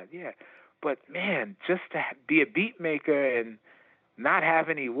 yeah. But, man, just to be a beat maker and not have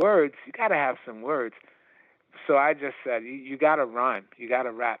any words, you got to have some words. So I just said, you got to rhyme. You got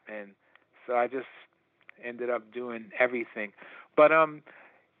to rap, man. So I just ended up doing everything. But in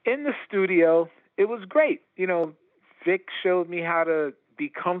the studio, it was great. You know, Vic showed me how to be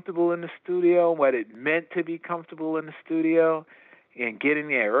comfortable in the studio, what it meant to be comfortable in the studio, and getting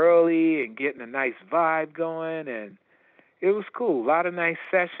there early and getting a nice vibe going. And it was cool. A lot of nice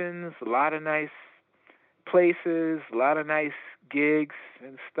sessions, a lot of nice places, a lot of nice gigs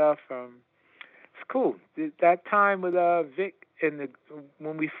and stuff. It's cool. That time with Vic and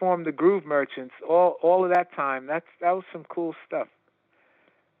when we formed the Groove Merchants, all of that time, that was some cool stuff.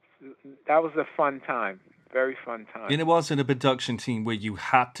 That was a fun time. Very fun time. And it wasn't a production team where you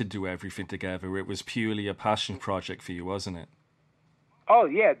had to do everything together. It was purely a passion project for you, wasn't it? Oh,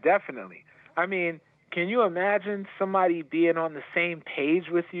 yeah, definitely. I mean, can you imagine somebody being on the same page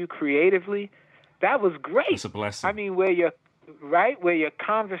with you creatively? That was great. It's a blessing. I mean, where your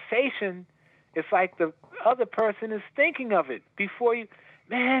conversation, it's like the other person is thinking of it before you.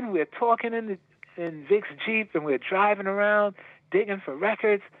 Man, we're talking in Vic's Jeep and we're driving around digging for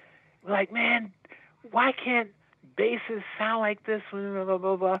records. We're like, man, why can't basses sound like this? Blah, blah,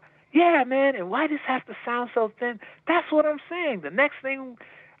 blah, blah. Yeah, man, and why does it have to sound so thin? That's what I'm saying. The next thing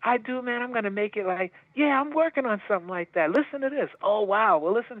I do, man, I'm going to make it like, yeah, I'm working on something like that. Listen to this. Oh, wow.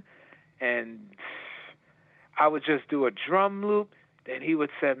 Well, listen. And I would just do a drum loop. Then he would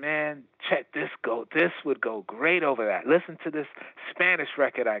say, man, check this go. This would go great over that. Listen to this Spanish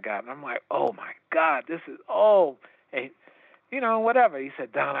record I got. And I'm like, oh, my God, this is, and, you know, whatever. He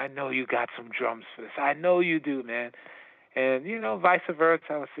said, Don, I know you got some drums for this. I know you do, man. And, you know, vice versa.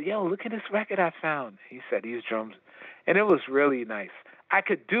 I would say, yo, look at this record I found. He said, these drums. And it was really nice. I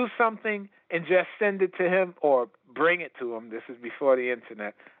could do something and just send it to him or bring it to him. This is before the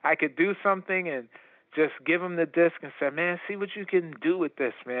internet. I could do something and just give him the disc and say, man, see what you can do with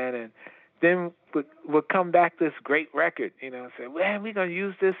this, man. And then would come back this great record, you know, and say, man, we're going to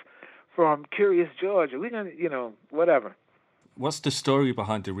use this from Curious George. We're going to, you know, whatever. What's the story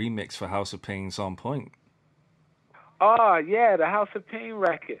behind the remix for House of Pain's On Point? Oh, yeah, the House of Pain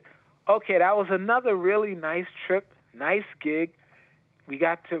record. Okay, that was another really nice trip, nice gig. We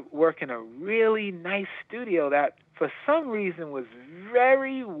got to work in a really nice studio that for some reason was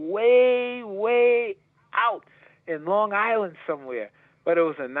very way out in Long Island somewhere. But it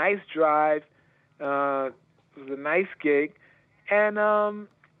was a nice drive. It was a nice gig. And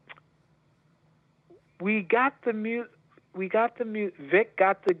we got the music. Vic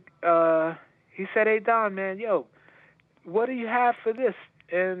got the, he said, hey, Don, man, yo, what do you have for this?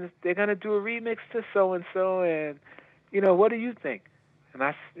 And they're going to do a remix to so-and-so, and, you know, what do you think? And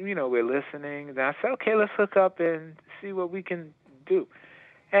I, you know, we're listening. And I said, okay, let's hook up and see what we can do.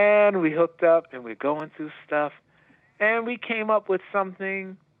 And we hooked up, and we're going through stuff. And we came up with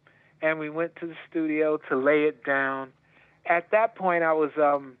something, and we went to the studio to lay it down. At that point, I was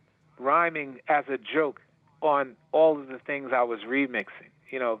rhyming as a joke on all of the things I was remixing.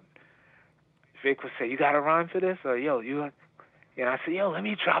 You know, Vic would say, you got a rhyme for this? Or, yo, and I said, yo, let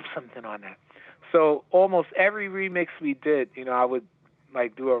me drop something on that. So almost every remix we did, you know, I would,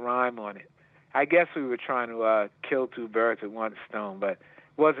 like, do a rhyme on it. I guess we were trying to kill two birds with one stone, but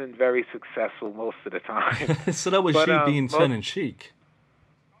wasn't very successful most of the time. So that was you being tongue-in-cheek.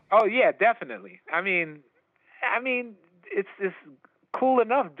 Oh, yeah, definitely. I mean, it's cool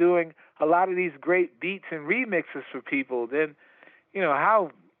enough doing a lot of these great beats and remixes for people. Then, you know, how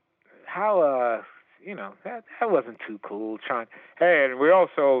you know, that wasn't too cool. Hey, and we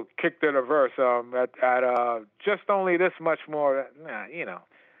also kicked in a verse at just only this much more. Nah, you know,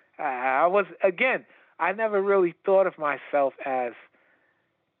 I never really thought of myself as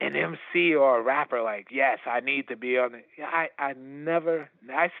an MC or a rapper like, yes, I need to be on it.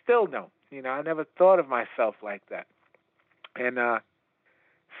 I still don't. I never thought of myself like that. And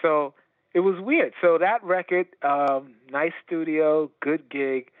so it was weird. So that record, nice studio, good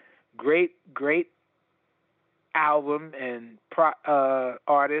gig, great album and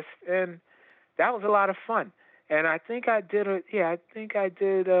artist, and that was a lot of fun. And I think I did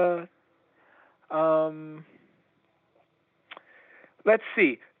let's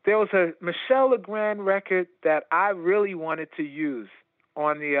see. There was a Michel Legrand record that I really wanted to use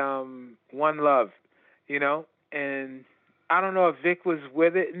on the One Love, and I don't know if Vic was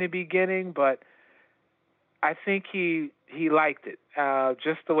with it in the beginning, but I think he liked it,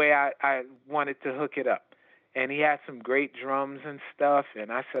 just the way I wanted to hook it up. And he had some great drums and stuff,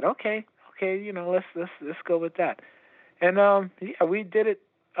 and I said, okay, let's go with that. And we did it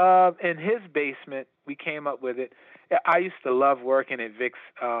in his basement. We came up with it. I used to love working at Vic's,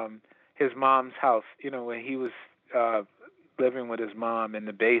 his mom's house, when he was living with his mom in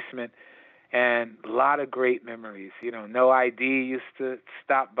the basement, and a lot of great memories. No ID used to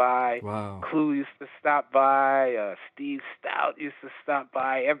stop by. Wow. Clue used to stop by. Steve Stout used to stop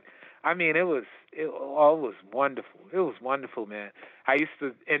by. It was wonderful. It was wonderful, man. I used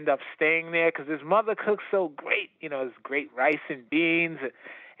to end up staying there because his mother cooked so great. His great rice and beans,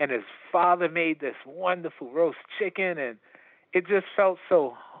 and his father made this wonderful roast chicken, and it just felt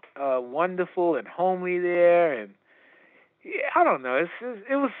so wonderful and homely there. And I don't know.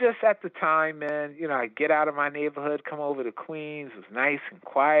 It was just at the time, man. I'd get out of my neighborhood, come over to Queens. It was nice and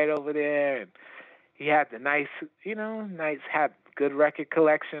quiet over there, and he had the nice, had good record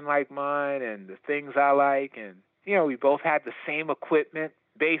collection like mine, and the things I like, and we both had the same equipment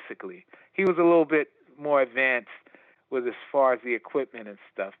basically. He was a little bit more advanced with as far as the equipment and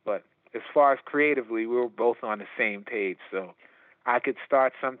stuff, but as far as creatively, we were both on the same page. So I could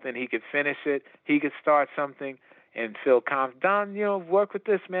start something, he could finish it. He could start something and feel confident. Don, work with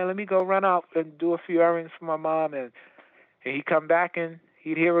this, man. Let me go run out and do a few errands for my mom, and he'd come back and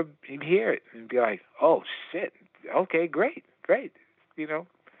he'd hear it and be like, "Oh shit, okay, great."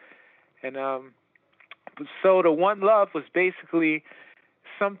 And so the One Love was basically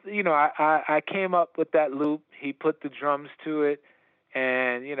something. I came up with that loop. He put the drums to it,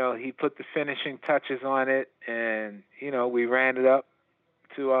 and he put the finishing touches on it, and we ran it up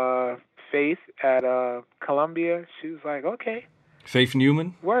to Faith at Columbia. She was like, "Okay." Faith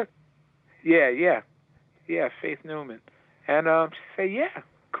Newman? Work. Yeah, Faith Newman. And she said, "Yeah,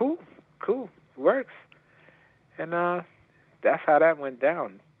 cool, works." And that's how that went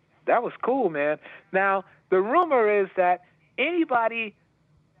down. That was cool, man. Now, the rumor is that anybody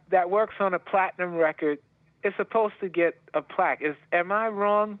that works on a platinum record is supposed to get a plaque. Am I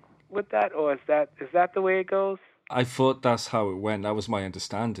wrong with that, or is that the way it goes? I thought that's how it went. That was my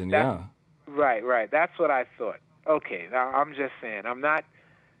understanding, yeah. Right. That's what I thought. Okay, now I'm just saying. I'm not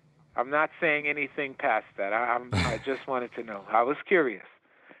saying anything past that. I just wanted to know. I was curious.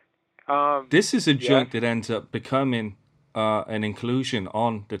 This is a joint that ends up becoming an inclusion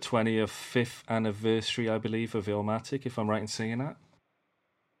on the 25th anniversary, I believe, of Illmatic, if I'm right in saying that.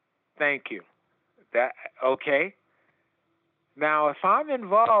 Thank you. Okay. Now, if I'm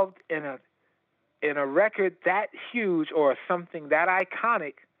involved in a record that huge or something that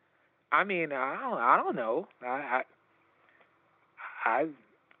iconic, I don't know.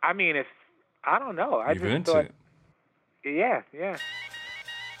 I don't know. You've earned it. Yeah.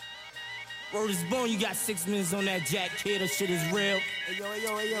 Word is born, you got 6 minutes on that Jack Kid, that shit is real. Hey, yo,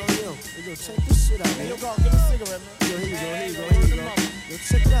 check this shit out, man. Hey, yo, go, give me a cigarette, man. Yo, here you go. Yo,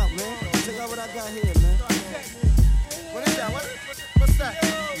 check it out, man. Check out what I got here, man. What is that? What's that?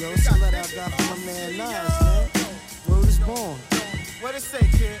 Yo, it's a letter I got from my man Nas, man. Word is born. What it say,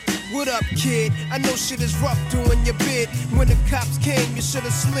 kid? What up, kid? I know shit is rough doing your bid. When the cops came, you should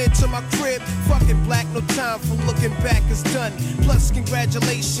have slid to my crib. Fuck it, black, no time for looking back, it's done. Plus,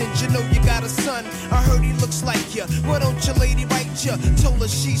 congratulations, you know you got a son. I heard he looks like you. Why don't your lady write you? Told her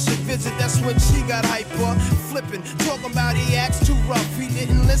she should visit, that's when she got hyper. Flipping, talking about he acts too rough. He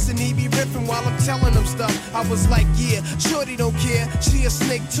didn't listen, he be ripping while I'm telling him stuff. I was like, yeah, shorty don't care. She a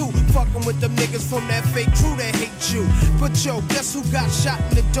snake too. Fucking with them niggas from that fake crew that hate you. But yo, guess who got shot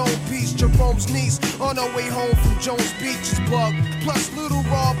in the dome piece? Jerome's niece on her way home from Jones Beach is bugged. Plus Little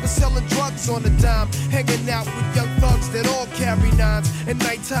Rob is selling drugs on the dime, hanging out with young thugs that all carry nines. And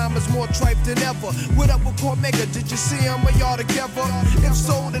nighttime is more tripe than ever. What up with Cormega? Did you see him? Are y'all together? If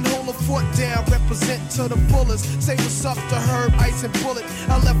so, then hold a foot down. Represent to the fullest. Say what's up to Herb, Ice and Bullet.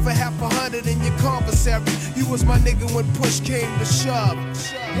 I left for $100 in your commissary. You was my nigga when push came to shove.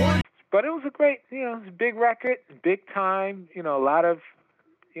 But it was a great, big record, big time, a lot of,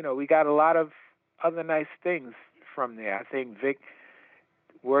 we got a lot of other nice things from there. I think Vic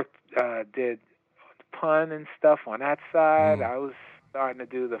did pun and stuff on that side. I was starting to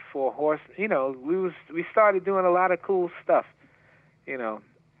do the Four Horse. We started doing a lot of cool stuff,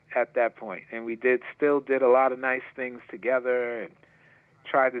 at that point. And we still did a lot of nice things together and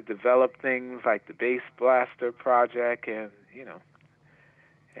tried to develop things like the Bass Blaster project and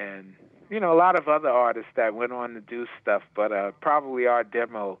a lot of other artists that went on to do stuff, but probably our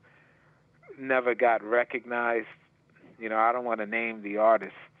demo never got recognized. I don't want to name the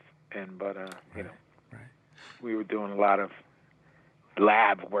artists, but we were doing a lot of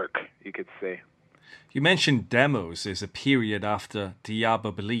lab work, you could say. You mentioned demos. There's a period after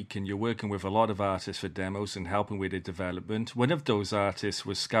Diabo Balik, and you're working with a lot of artists for demos and helping with the development. One of those artists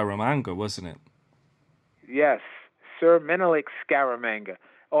was Scaramanga, wasn't it? Yes, Sir Menelik Scaramanga.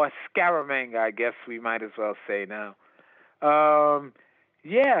 Or Scaramanga, I guess we might as well say now.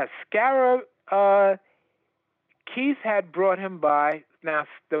 Keith had brought him by. Now,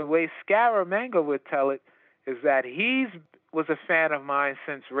 the way Scaramanga would tell it is that he was a fan of mine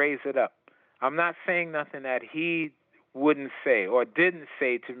since Raise It Up. I'm not saying nothing that he wouldn't say or didn't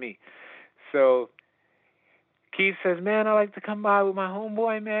say to me. So Keith says, man, I like to come by with my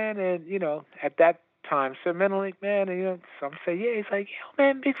homeboy, man. And, at that time, Sir Menelik, man, and, some say, yeah. He's like, yo,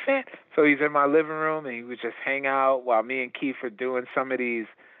 man, big fan. So he's in my living room, and he would just hang out while me and Keith are doing some of these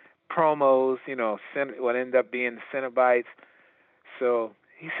promos, what end up being the Cenobites. So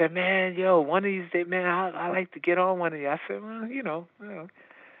he said, man, yo, one of these days, man, I like to get on one of you. I said, well,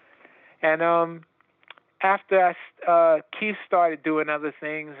 And after Keith started doing other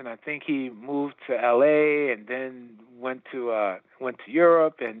things, and I think he moved to L.A. and then went to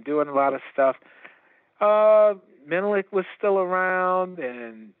Europe and doing a lot of stuff. Menelik was still around,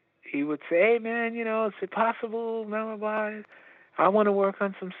 and he would say, hey, man, is it possible? Blah, blah, blah. I want to work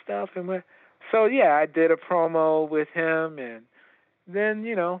on some stuff. So, yeah, I did a promo with him, and then,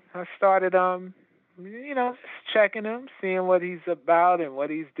 I started, just checking him, seeing what he's about and what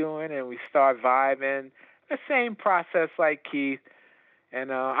he's doing, and we start vibing. The same process like Keith.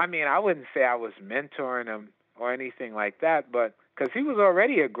 And, I wouldn't say I was mentoring him or anything like that, but because he was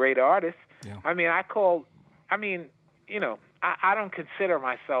already a great artist. Yeah. I don't consider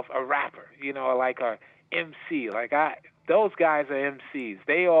myself a rapper, like a MC. Those guys are MCs.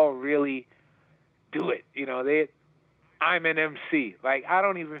 They all really do it. I'm an MC. I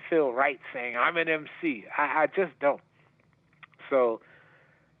don't even feel right saying I'm an MC. I just don't. So,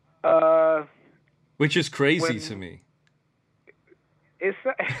 which is crazy to me. It's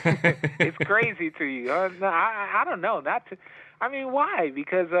it's crazy to you. No, I don't know. Why?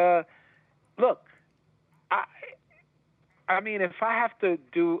 Because look, if I have to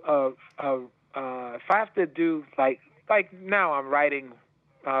do like now I'm writing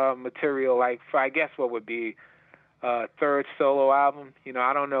material for I guess what would be a third solo album.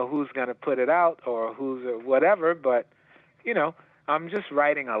 I don't know who's gonna put it out or who's or whatever, but I'm just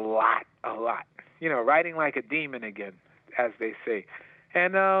writing a lot. Writing like a demon again, as they say.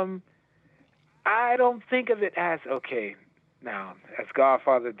 And I don't think of it as okay. Now, as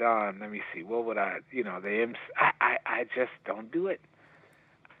Godfather Don, let me see. What would I just don't do it.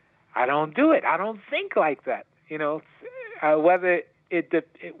 I don't do it. I don't think like that. Whether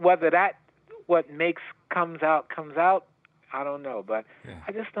that what comes out, I don't know. But yeah.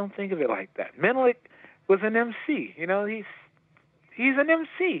 I just don't think of it like that. Menelik was an MC. He's an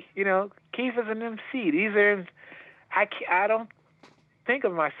MC. Keith is an MC. I don't think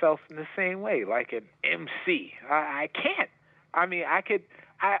of myself in the same way, like an MC. I can't. I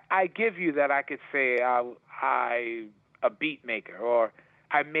give you that I could say I a beat maker or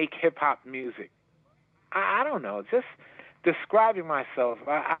I make hip hop music. I don't know. Just describing myself,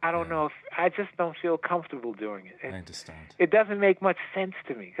 I don't know if I just don't feel comfortable doing it. I understand. It doesn't make much sense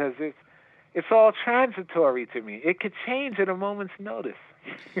to me because it's all transitory to me. It could change at a moment's notice.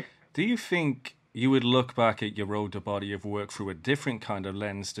 Do you think you would look back at your older body of work through a different kind of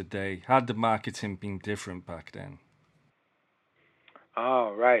lens today? Had the marketing been different back then?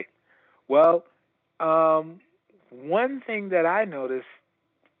 Oh, right. Well, one thing that I noticed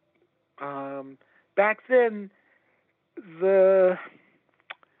back then, the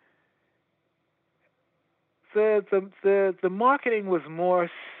marketing was more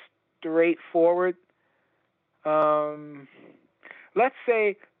straightforward. Let's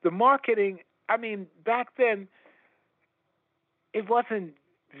say the marketing. Back then, it wasn't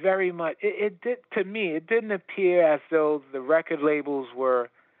very much. It didn't appear as though the record labels were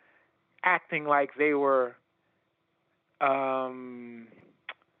acting like they were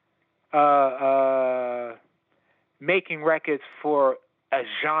making records for a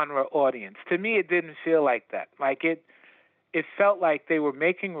genre audience. To me, it didn't feel like that. Like it felt like they were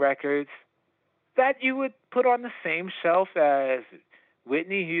making records that you would put on the same shelf as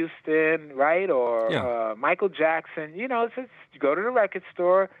Whitney Houston, right, or Michael Jackson. You know, it's just, you go to the record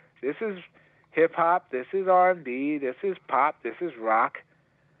store. This is hip hop. This is R&B. This is pop. This is rock.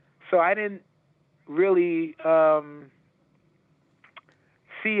 So I didn't really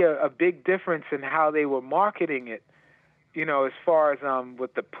see a big difference in how they were marketing it. You know, as far as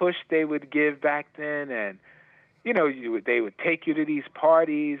with the push they would give back then, and you know, they would take you to these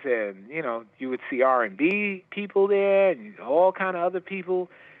parties, and you know, you would see R&B people there, and all kind of other people,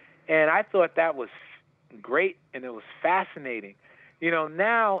 and I thought that was great, and it was fascinating. You know,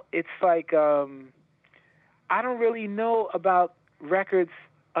 now it's like I don't really know about records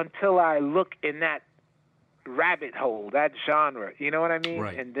until I look in that rabbit hole, that genre. You know what I mean?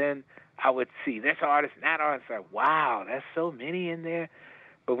 Right. And then I would see this artist and that artist. Like, wow, there's so many in there.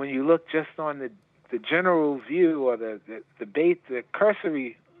 But when you look just on the general view or the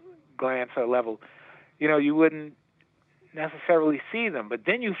cursory glance or level, you know, you wouldn't necessarily see them. But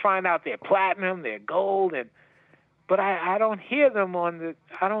then you find out they're platinum, they're gold, but I don't hear them I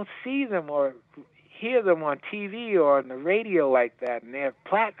don't see them or hear them on TV or on the radio like that, and they're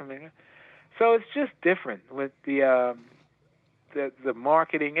platinum. So it's just different with the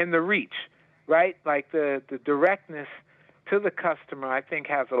marketing and the reach, right? Like the directness to the customer, I think,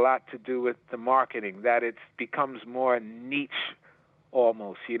 has a lot to do with the marketing, that it becomes more niche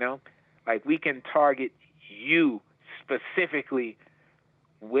almost, you know? Like we can target you specifically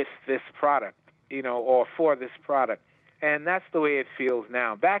with this product, you know, or for this product. And that's the way it feels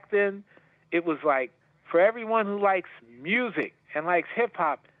now. Back then, it was like, for everyone who likes music and likes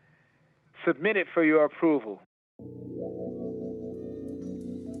hip-hop, submit it for your approval.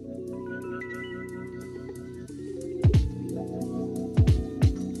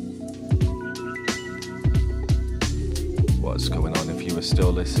 What's going on? If you are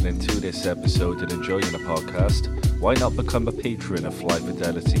still listening to this episode and enjoying the podcast, why not become a patron of Fly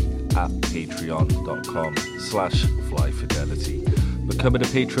Fidelity at patreon.com/flyfidelity. Becoming a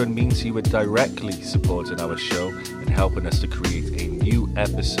patron means you are directly supporting our show and helping us to create a new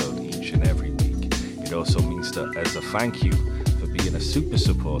episode each and every week. It also means that as a thank you for being a super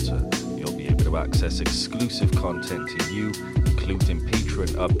supporter, you'll be able to access exclusive content to you, including patron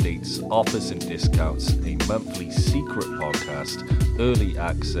updates, offers and discounts, a monthly secret podcast, early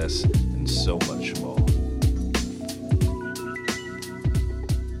access, and so much more.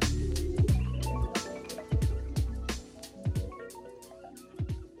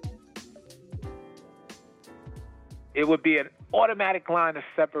 It would be an automatic line of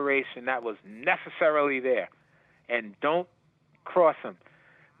separation that was necessarily there, and don't cross them.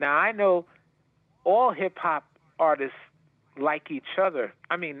 Now, I know all hip-hop artists like each other.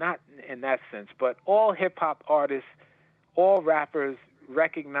 I mean, not in that sense, but all hip-hop artists, all rappers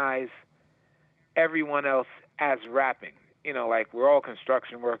recognize everyone else as rapping. You know, like we're all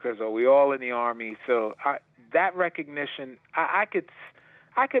construction workers or we all in the Army. So that recognition, I could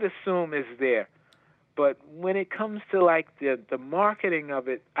assume is there. But when it comes to like the marketing of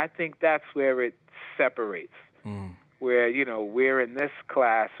it, I think that's where it separates. Where, you know, we're in this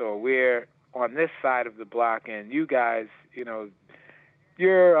class or we're on this side of the block, and you guys, you know,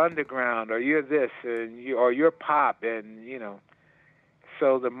 you're underground or you're this or you're pop, and you know.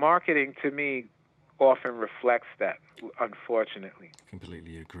 So the marketing to me often reflects that, unfortunately.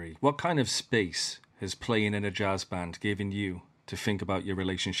 Completely agree. What kind of space has playing in a jazz band given you to think about your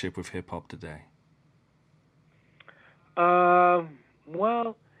relationship with hip hop today?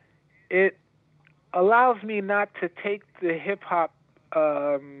 Well, it allows me not to take the hip-hop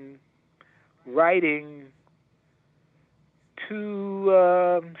writing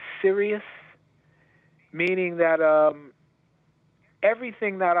too serious, meaning that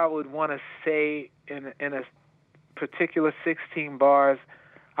everything that I would want to say in a particular 16 bars,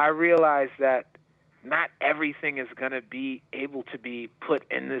 I realize that not everything is going to be able to be put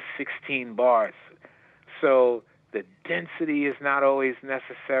in the 16 bars. So the density is not always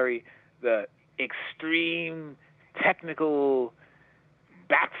necessary. The extreme technical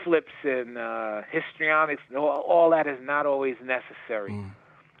backflips and histrionics, all that is not always necessary.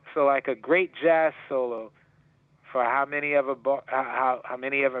 So like a great jazz solo, for how many ever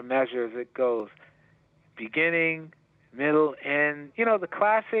measures it goes, beginning, middle, end, you know, the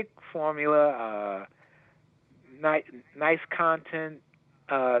classic formula, nice content,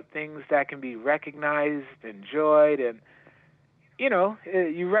 things that can be recognized, enjoyed, and, you know,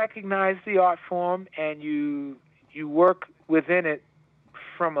 you recognize the art form and you work within it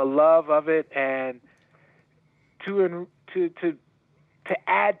from a love of it and to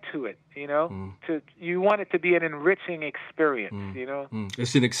add to it, you know. You want it to be an enriching experience, you know.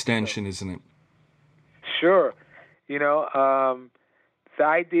 It's an extension, isn't it? Sure, you know. The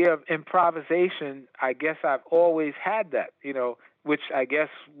idea of improvisation, I guess I've always had that, you know, which I guess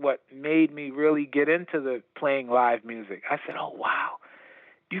what made me really get into the playing live music. I said, oh wow,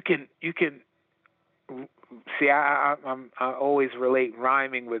 you can see. I always relate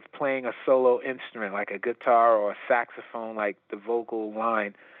rhyming with playing a solo instrument like a guitar or a saxophone, like the vocal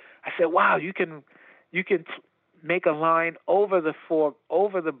line. I said, wow, you can make a line over the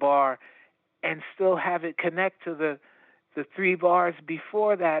bar and still have it connect to the 3 bars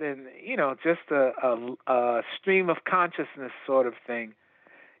before that, and you know, just a stream of consciousness sort of thing.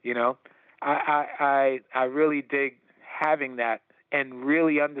 You know, I really dig having that and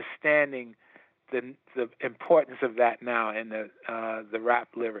really understanding the importance of that now in the rap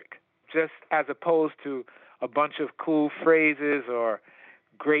lyric, just as opposed to a bunch of cool phrases or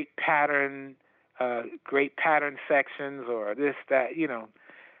great pattern sections or this, that, you know.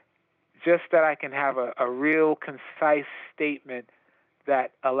 Just that I can have a real concise statement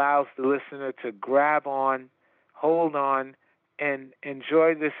that allows the listener to grab on, hold on, and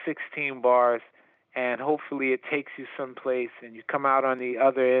enjoy the 16 bars, and hopefully it takes you someplace and you come out on the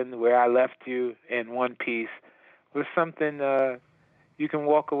other end where I left you in one piece with something you can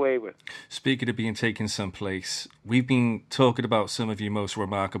walk away with. Speaking of being taken someplace, we've been talking about some of your most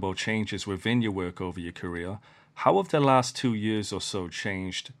remarkable changes within your work over your career. How have the last 2 years or so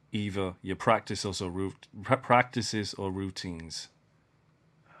changed either your practices or routines?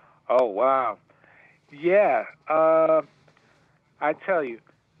 Oh, wow. Yeah. I tell you,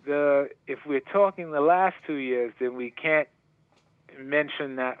 if we're talking the last 2 years, then we can't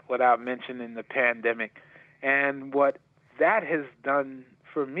mention that without mentioning the pandemic. And what that has done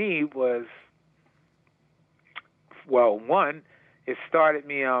for me was, well, one, it started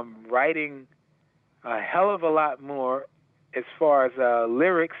me writing a hell of a lot more as far as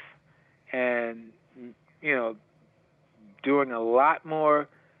lyrics, and you know, doing a lot more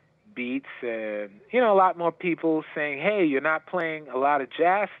beats, and you know, a lot more people saying, hey, you're not playing a lot of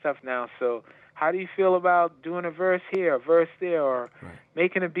jazz stuff now, so how do you feel about doing a verse here, a verse there, or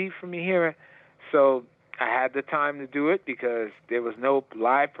making a beat for me here? So I had the time to do it because there was no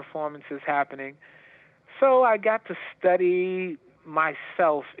live performances happening. So I got to study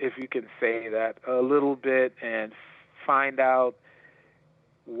myself, if you can say that, a little bit, and find out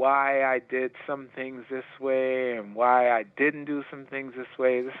why I did some things this way and why I didn't do some things this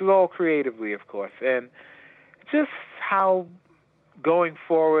way. This is all creatively, of course, and just how going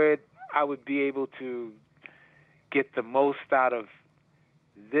forward I would be able to get the most out of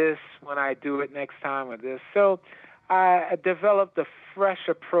this when I do it next time or this. So I developed a fresh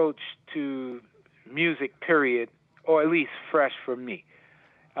approach to music, period, or at least fresh for me,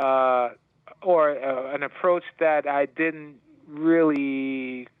 or an approach that I didn't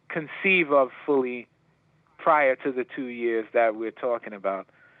really conceive of fully prior to the 2 years that we're talking about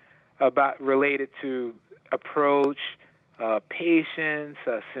related to approach, patience,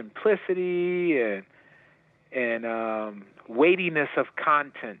 simplicity, and weightiness of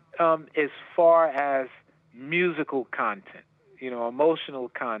content, as far as musical content, you know, emotional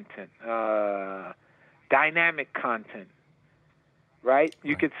content, dynamic content, right?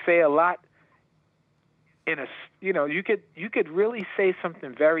 You could say a lot in a, you know, you could really say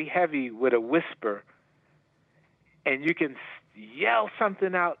something very heavy with a whisper, and you can yell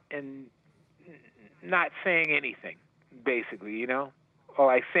something out and not saying anything, basically, you know, or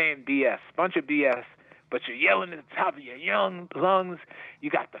like saying BS, bunch of BS, but you're yelling at the top of your young lungs. You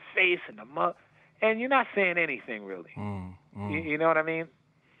got the face and the mug, and you're not saying anything really. You know what I mean?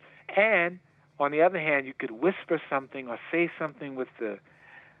 And on the other hand, you could whisper something or say something with the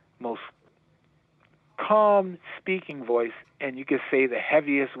most calm speaking voice, and you could say the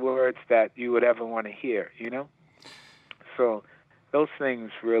heaviest words that you would ever want to hear, you know? So those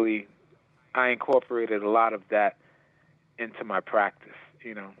things really, I incorporated a lot of that into my practice,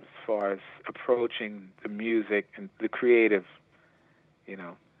 you know, as far as approaching the music and the creative, you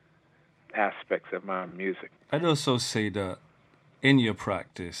know, aspects of my music. I'd also say that in your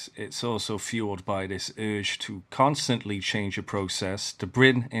practice, it's also fueled by this urge to constantly change your process, to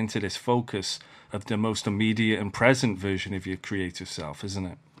bring into this focus of the most immediate and present version of your creative self, isn't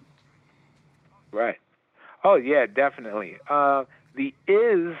it? Right. Oh, yeah, definitely. The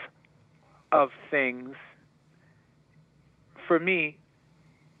is of things, for me,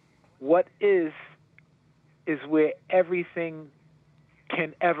 what is where everything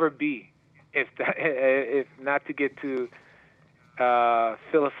can ever be. If not to get too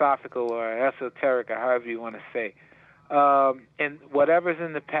philosophical or esoteric or however you want to say. And whatever's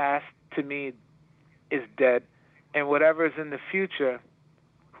in the past, to me, is dead. And whatever's in the future,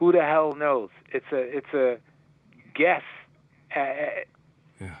 who the hell knows? It's a guess,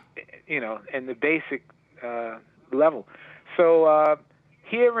 you know, in the basic level. So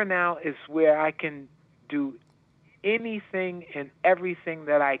here and now is where I can do anything and everything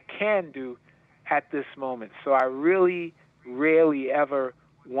that I can do at this moment. So I really rarely ever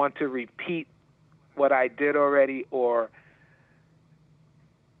want to repeat what I did already or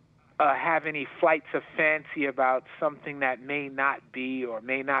have any flights of fancy about something that may not be or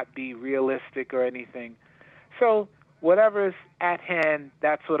may not be realistic or anything. So whatever is at hand,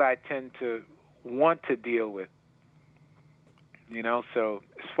 that's what I tend to want to deal with. You know, so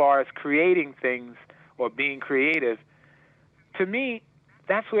as far as creating things or being creative, to me,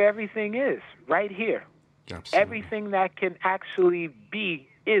 that's where everything is, right here. Absolutely. Everything that can actually be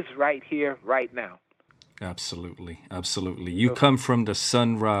is right here, right now. Absolutely, absolutely. You come from the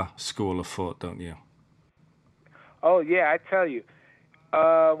Sun Ra school of thought, don't you? Oh, yeah, I tell you.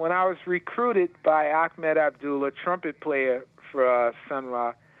 When I was recruited by Ahmed Abdullah, trumpet player for Sun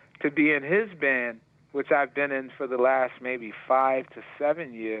Ra, to be in his band, which I've been in for the last maybe 5 to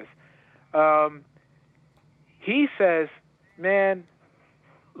 7 years, he says, man,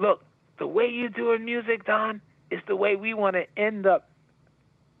 look, the way you're doing music, Don, is the way we want to end up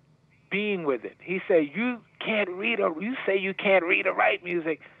being with it. He said, you say you can't read or write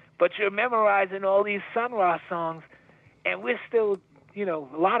music, but you're memorizing all these Sun Ra songs, and we're still, you know,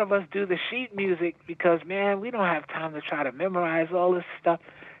 a lot of us do the sheet music because, man, we don't have time to try to memorize all this stuff.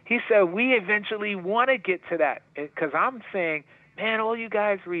 He said, we eventually want to get to that, because I'm saying, man, all you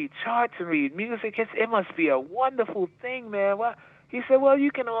guys read charts and read music, it must be a wonderful thing, man. Well, he said, well,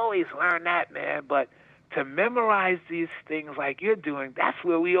 you can always learn that, man, but to memorize these things like you're doing, that's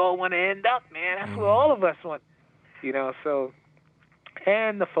where we all want to end up, man. That's where all of us want, you know, so,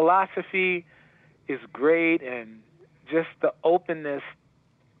 and the philosophy is great, and just the openness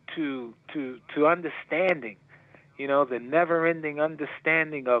to understanding, you know, the never-ending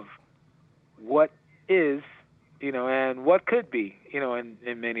understanding of what is, you know, and what could be, you know, in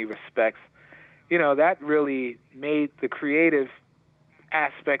many respects. You know, that really made the creative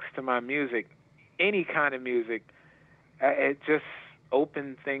aspects to my music, any kind of music, it just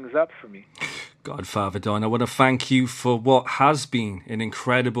opened things up for me. Godfather Don, I want to thank you for what has been an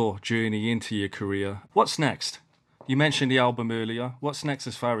incredible journey into your career. What's next? You mentioned the album earlier. What's next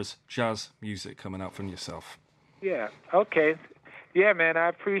as far as jazz music coming out from yourself? Yeah, okay. Yeah, man, I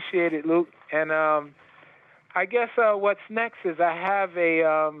appreciate it, Luke. And I guess what's next is I have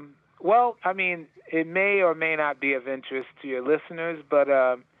a, well, I mean, it may or may not be of interest to your listeners, but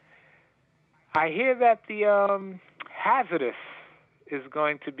I hear that the Hazardous is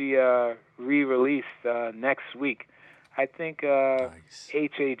going to be re-released next week. I think nice.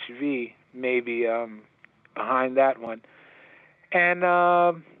 HHV may be behind that one. And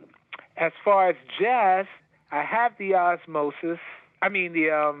as far as jazz, I have the Osmosis. I mean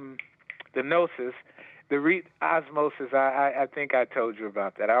the Gnosis. The Osmosis, I think I told you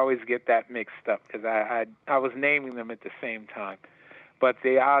about that. I always get that mixed up because I was naming them at the same time. But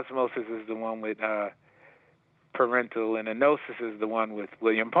the Osmosis is the one with Parental, and the Gnosis is the one with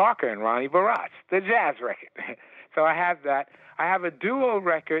William Parker and Ronnie Barach, the jazz record. So I have that. I have a duo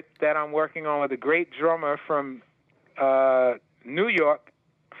record that I'm working on with a great drummer from New York,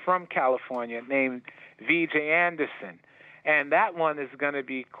 from California, named V.J. Anderson. And that one is going to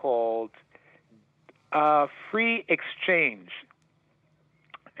be called Free Exchange.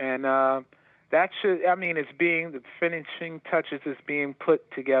 And that should, I mean, the finishing touches is being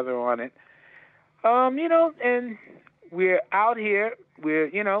put together on it. You know, and we're out here,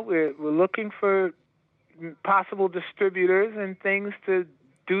 we're looking for possible distributors and things to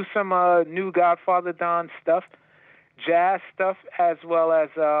do some new Godfather Don stuff, jazz stuff, as well as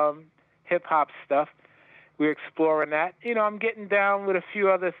hip-hop stuff. We're exploring that. You know, I'm getting down with a few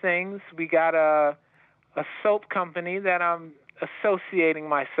other things. We got a soap company that I'm associating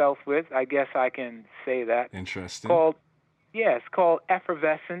myself with. I guess I can say that. Interesting. It's called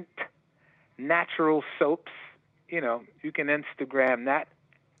Effervescent Natural Soaps. You know, you can Instagram that,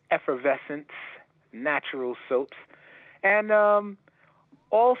 Effervescent Natural Soaps. And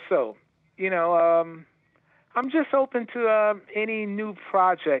also, you know, I'm just open to any new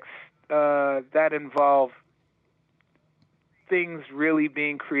projects that involve things really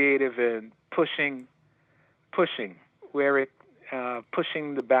being creative and pushing where it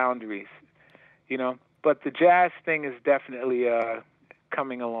pushing the boundaries, you know. But the jazz thing is definitely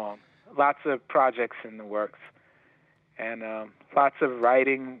coming along. Lots of projects in the works, and lots of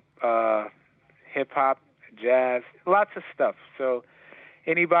writing, hip hop, jazz, lots of stuff. So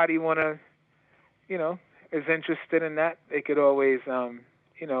anybody is interested in that, they could always,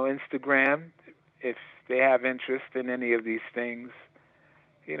 Instagram if they have interest in any of these things,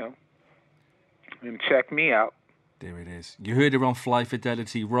 and check me out. There it is. You heard it on Fly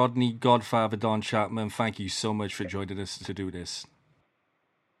Fidelity. Rodney Godfather Don Chapman, thank you so much for joining us to do this.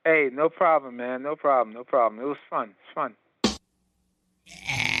 Hey, no problem, man. No problem. It was fun. It's fun.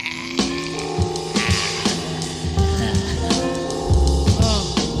 Yeah.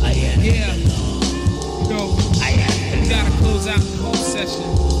 We gotta close out the whole session.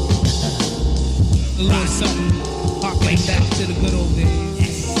 A little something, harking back to the good old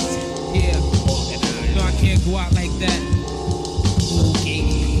days. Yeah. No, I can't go out like that.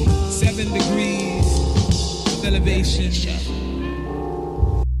 Okay. 7 degrees of elevation.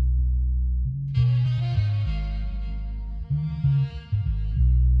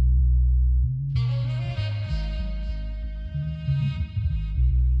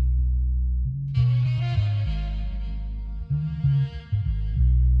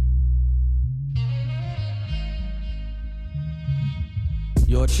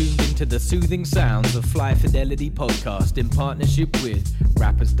 You're tuned into the soothing sounds of Fly Fidelity podcast in partnership with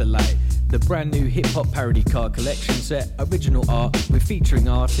Rapper's Delight, the brand new hip-hop parody card collection set, original art with featuring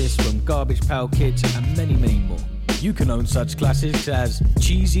artists from Garbage Pail Kids and many, many more. You can own such classics as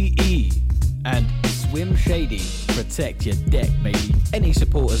Cheesy E and Swim Shady. Protect your deck, baby. Any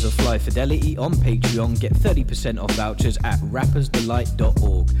supporters of Fly Fidelity on Patreon get 30% off vouchers at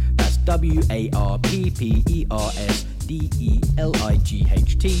rappersdelight.org. That's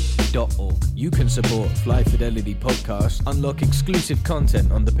WARPPERSDELIGHT.org. You can support Fly Fidelity podcast, unlock exclusive content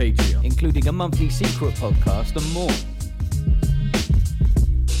on the Patreon, including a monthly secret podcast and more.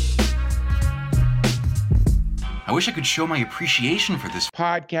 I wish I could show my appreciation for this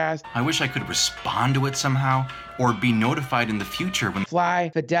podcast. I wish I could respond to it somehow or be notified in the future when Fly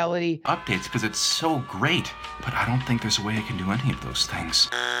Fidelity updates, because it's so great. But I don't think there's a way I can do any of those things.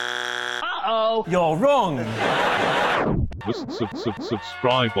 Uh-oh, you're wrong.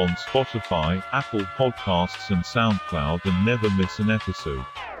 Subscribe on Spotify, Apple Podcasts and SoundCloud and never miss an episode.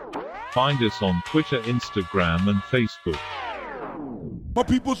 Find us on Twitter, Instagram and Facebook. My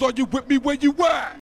peoples, are you with me where you at?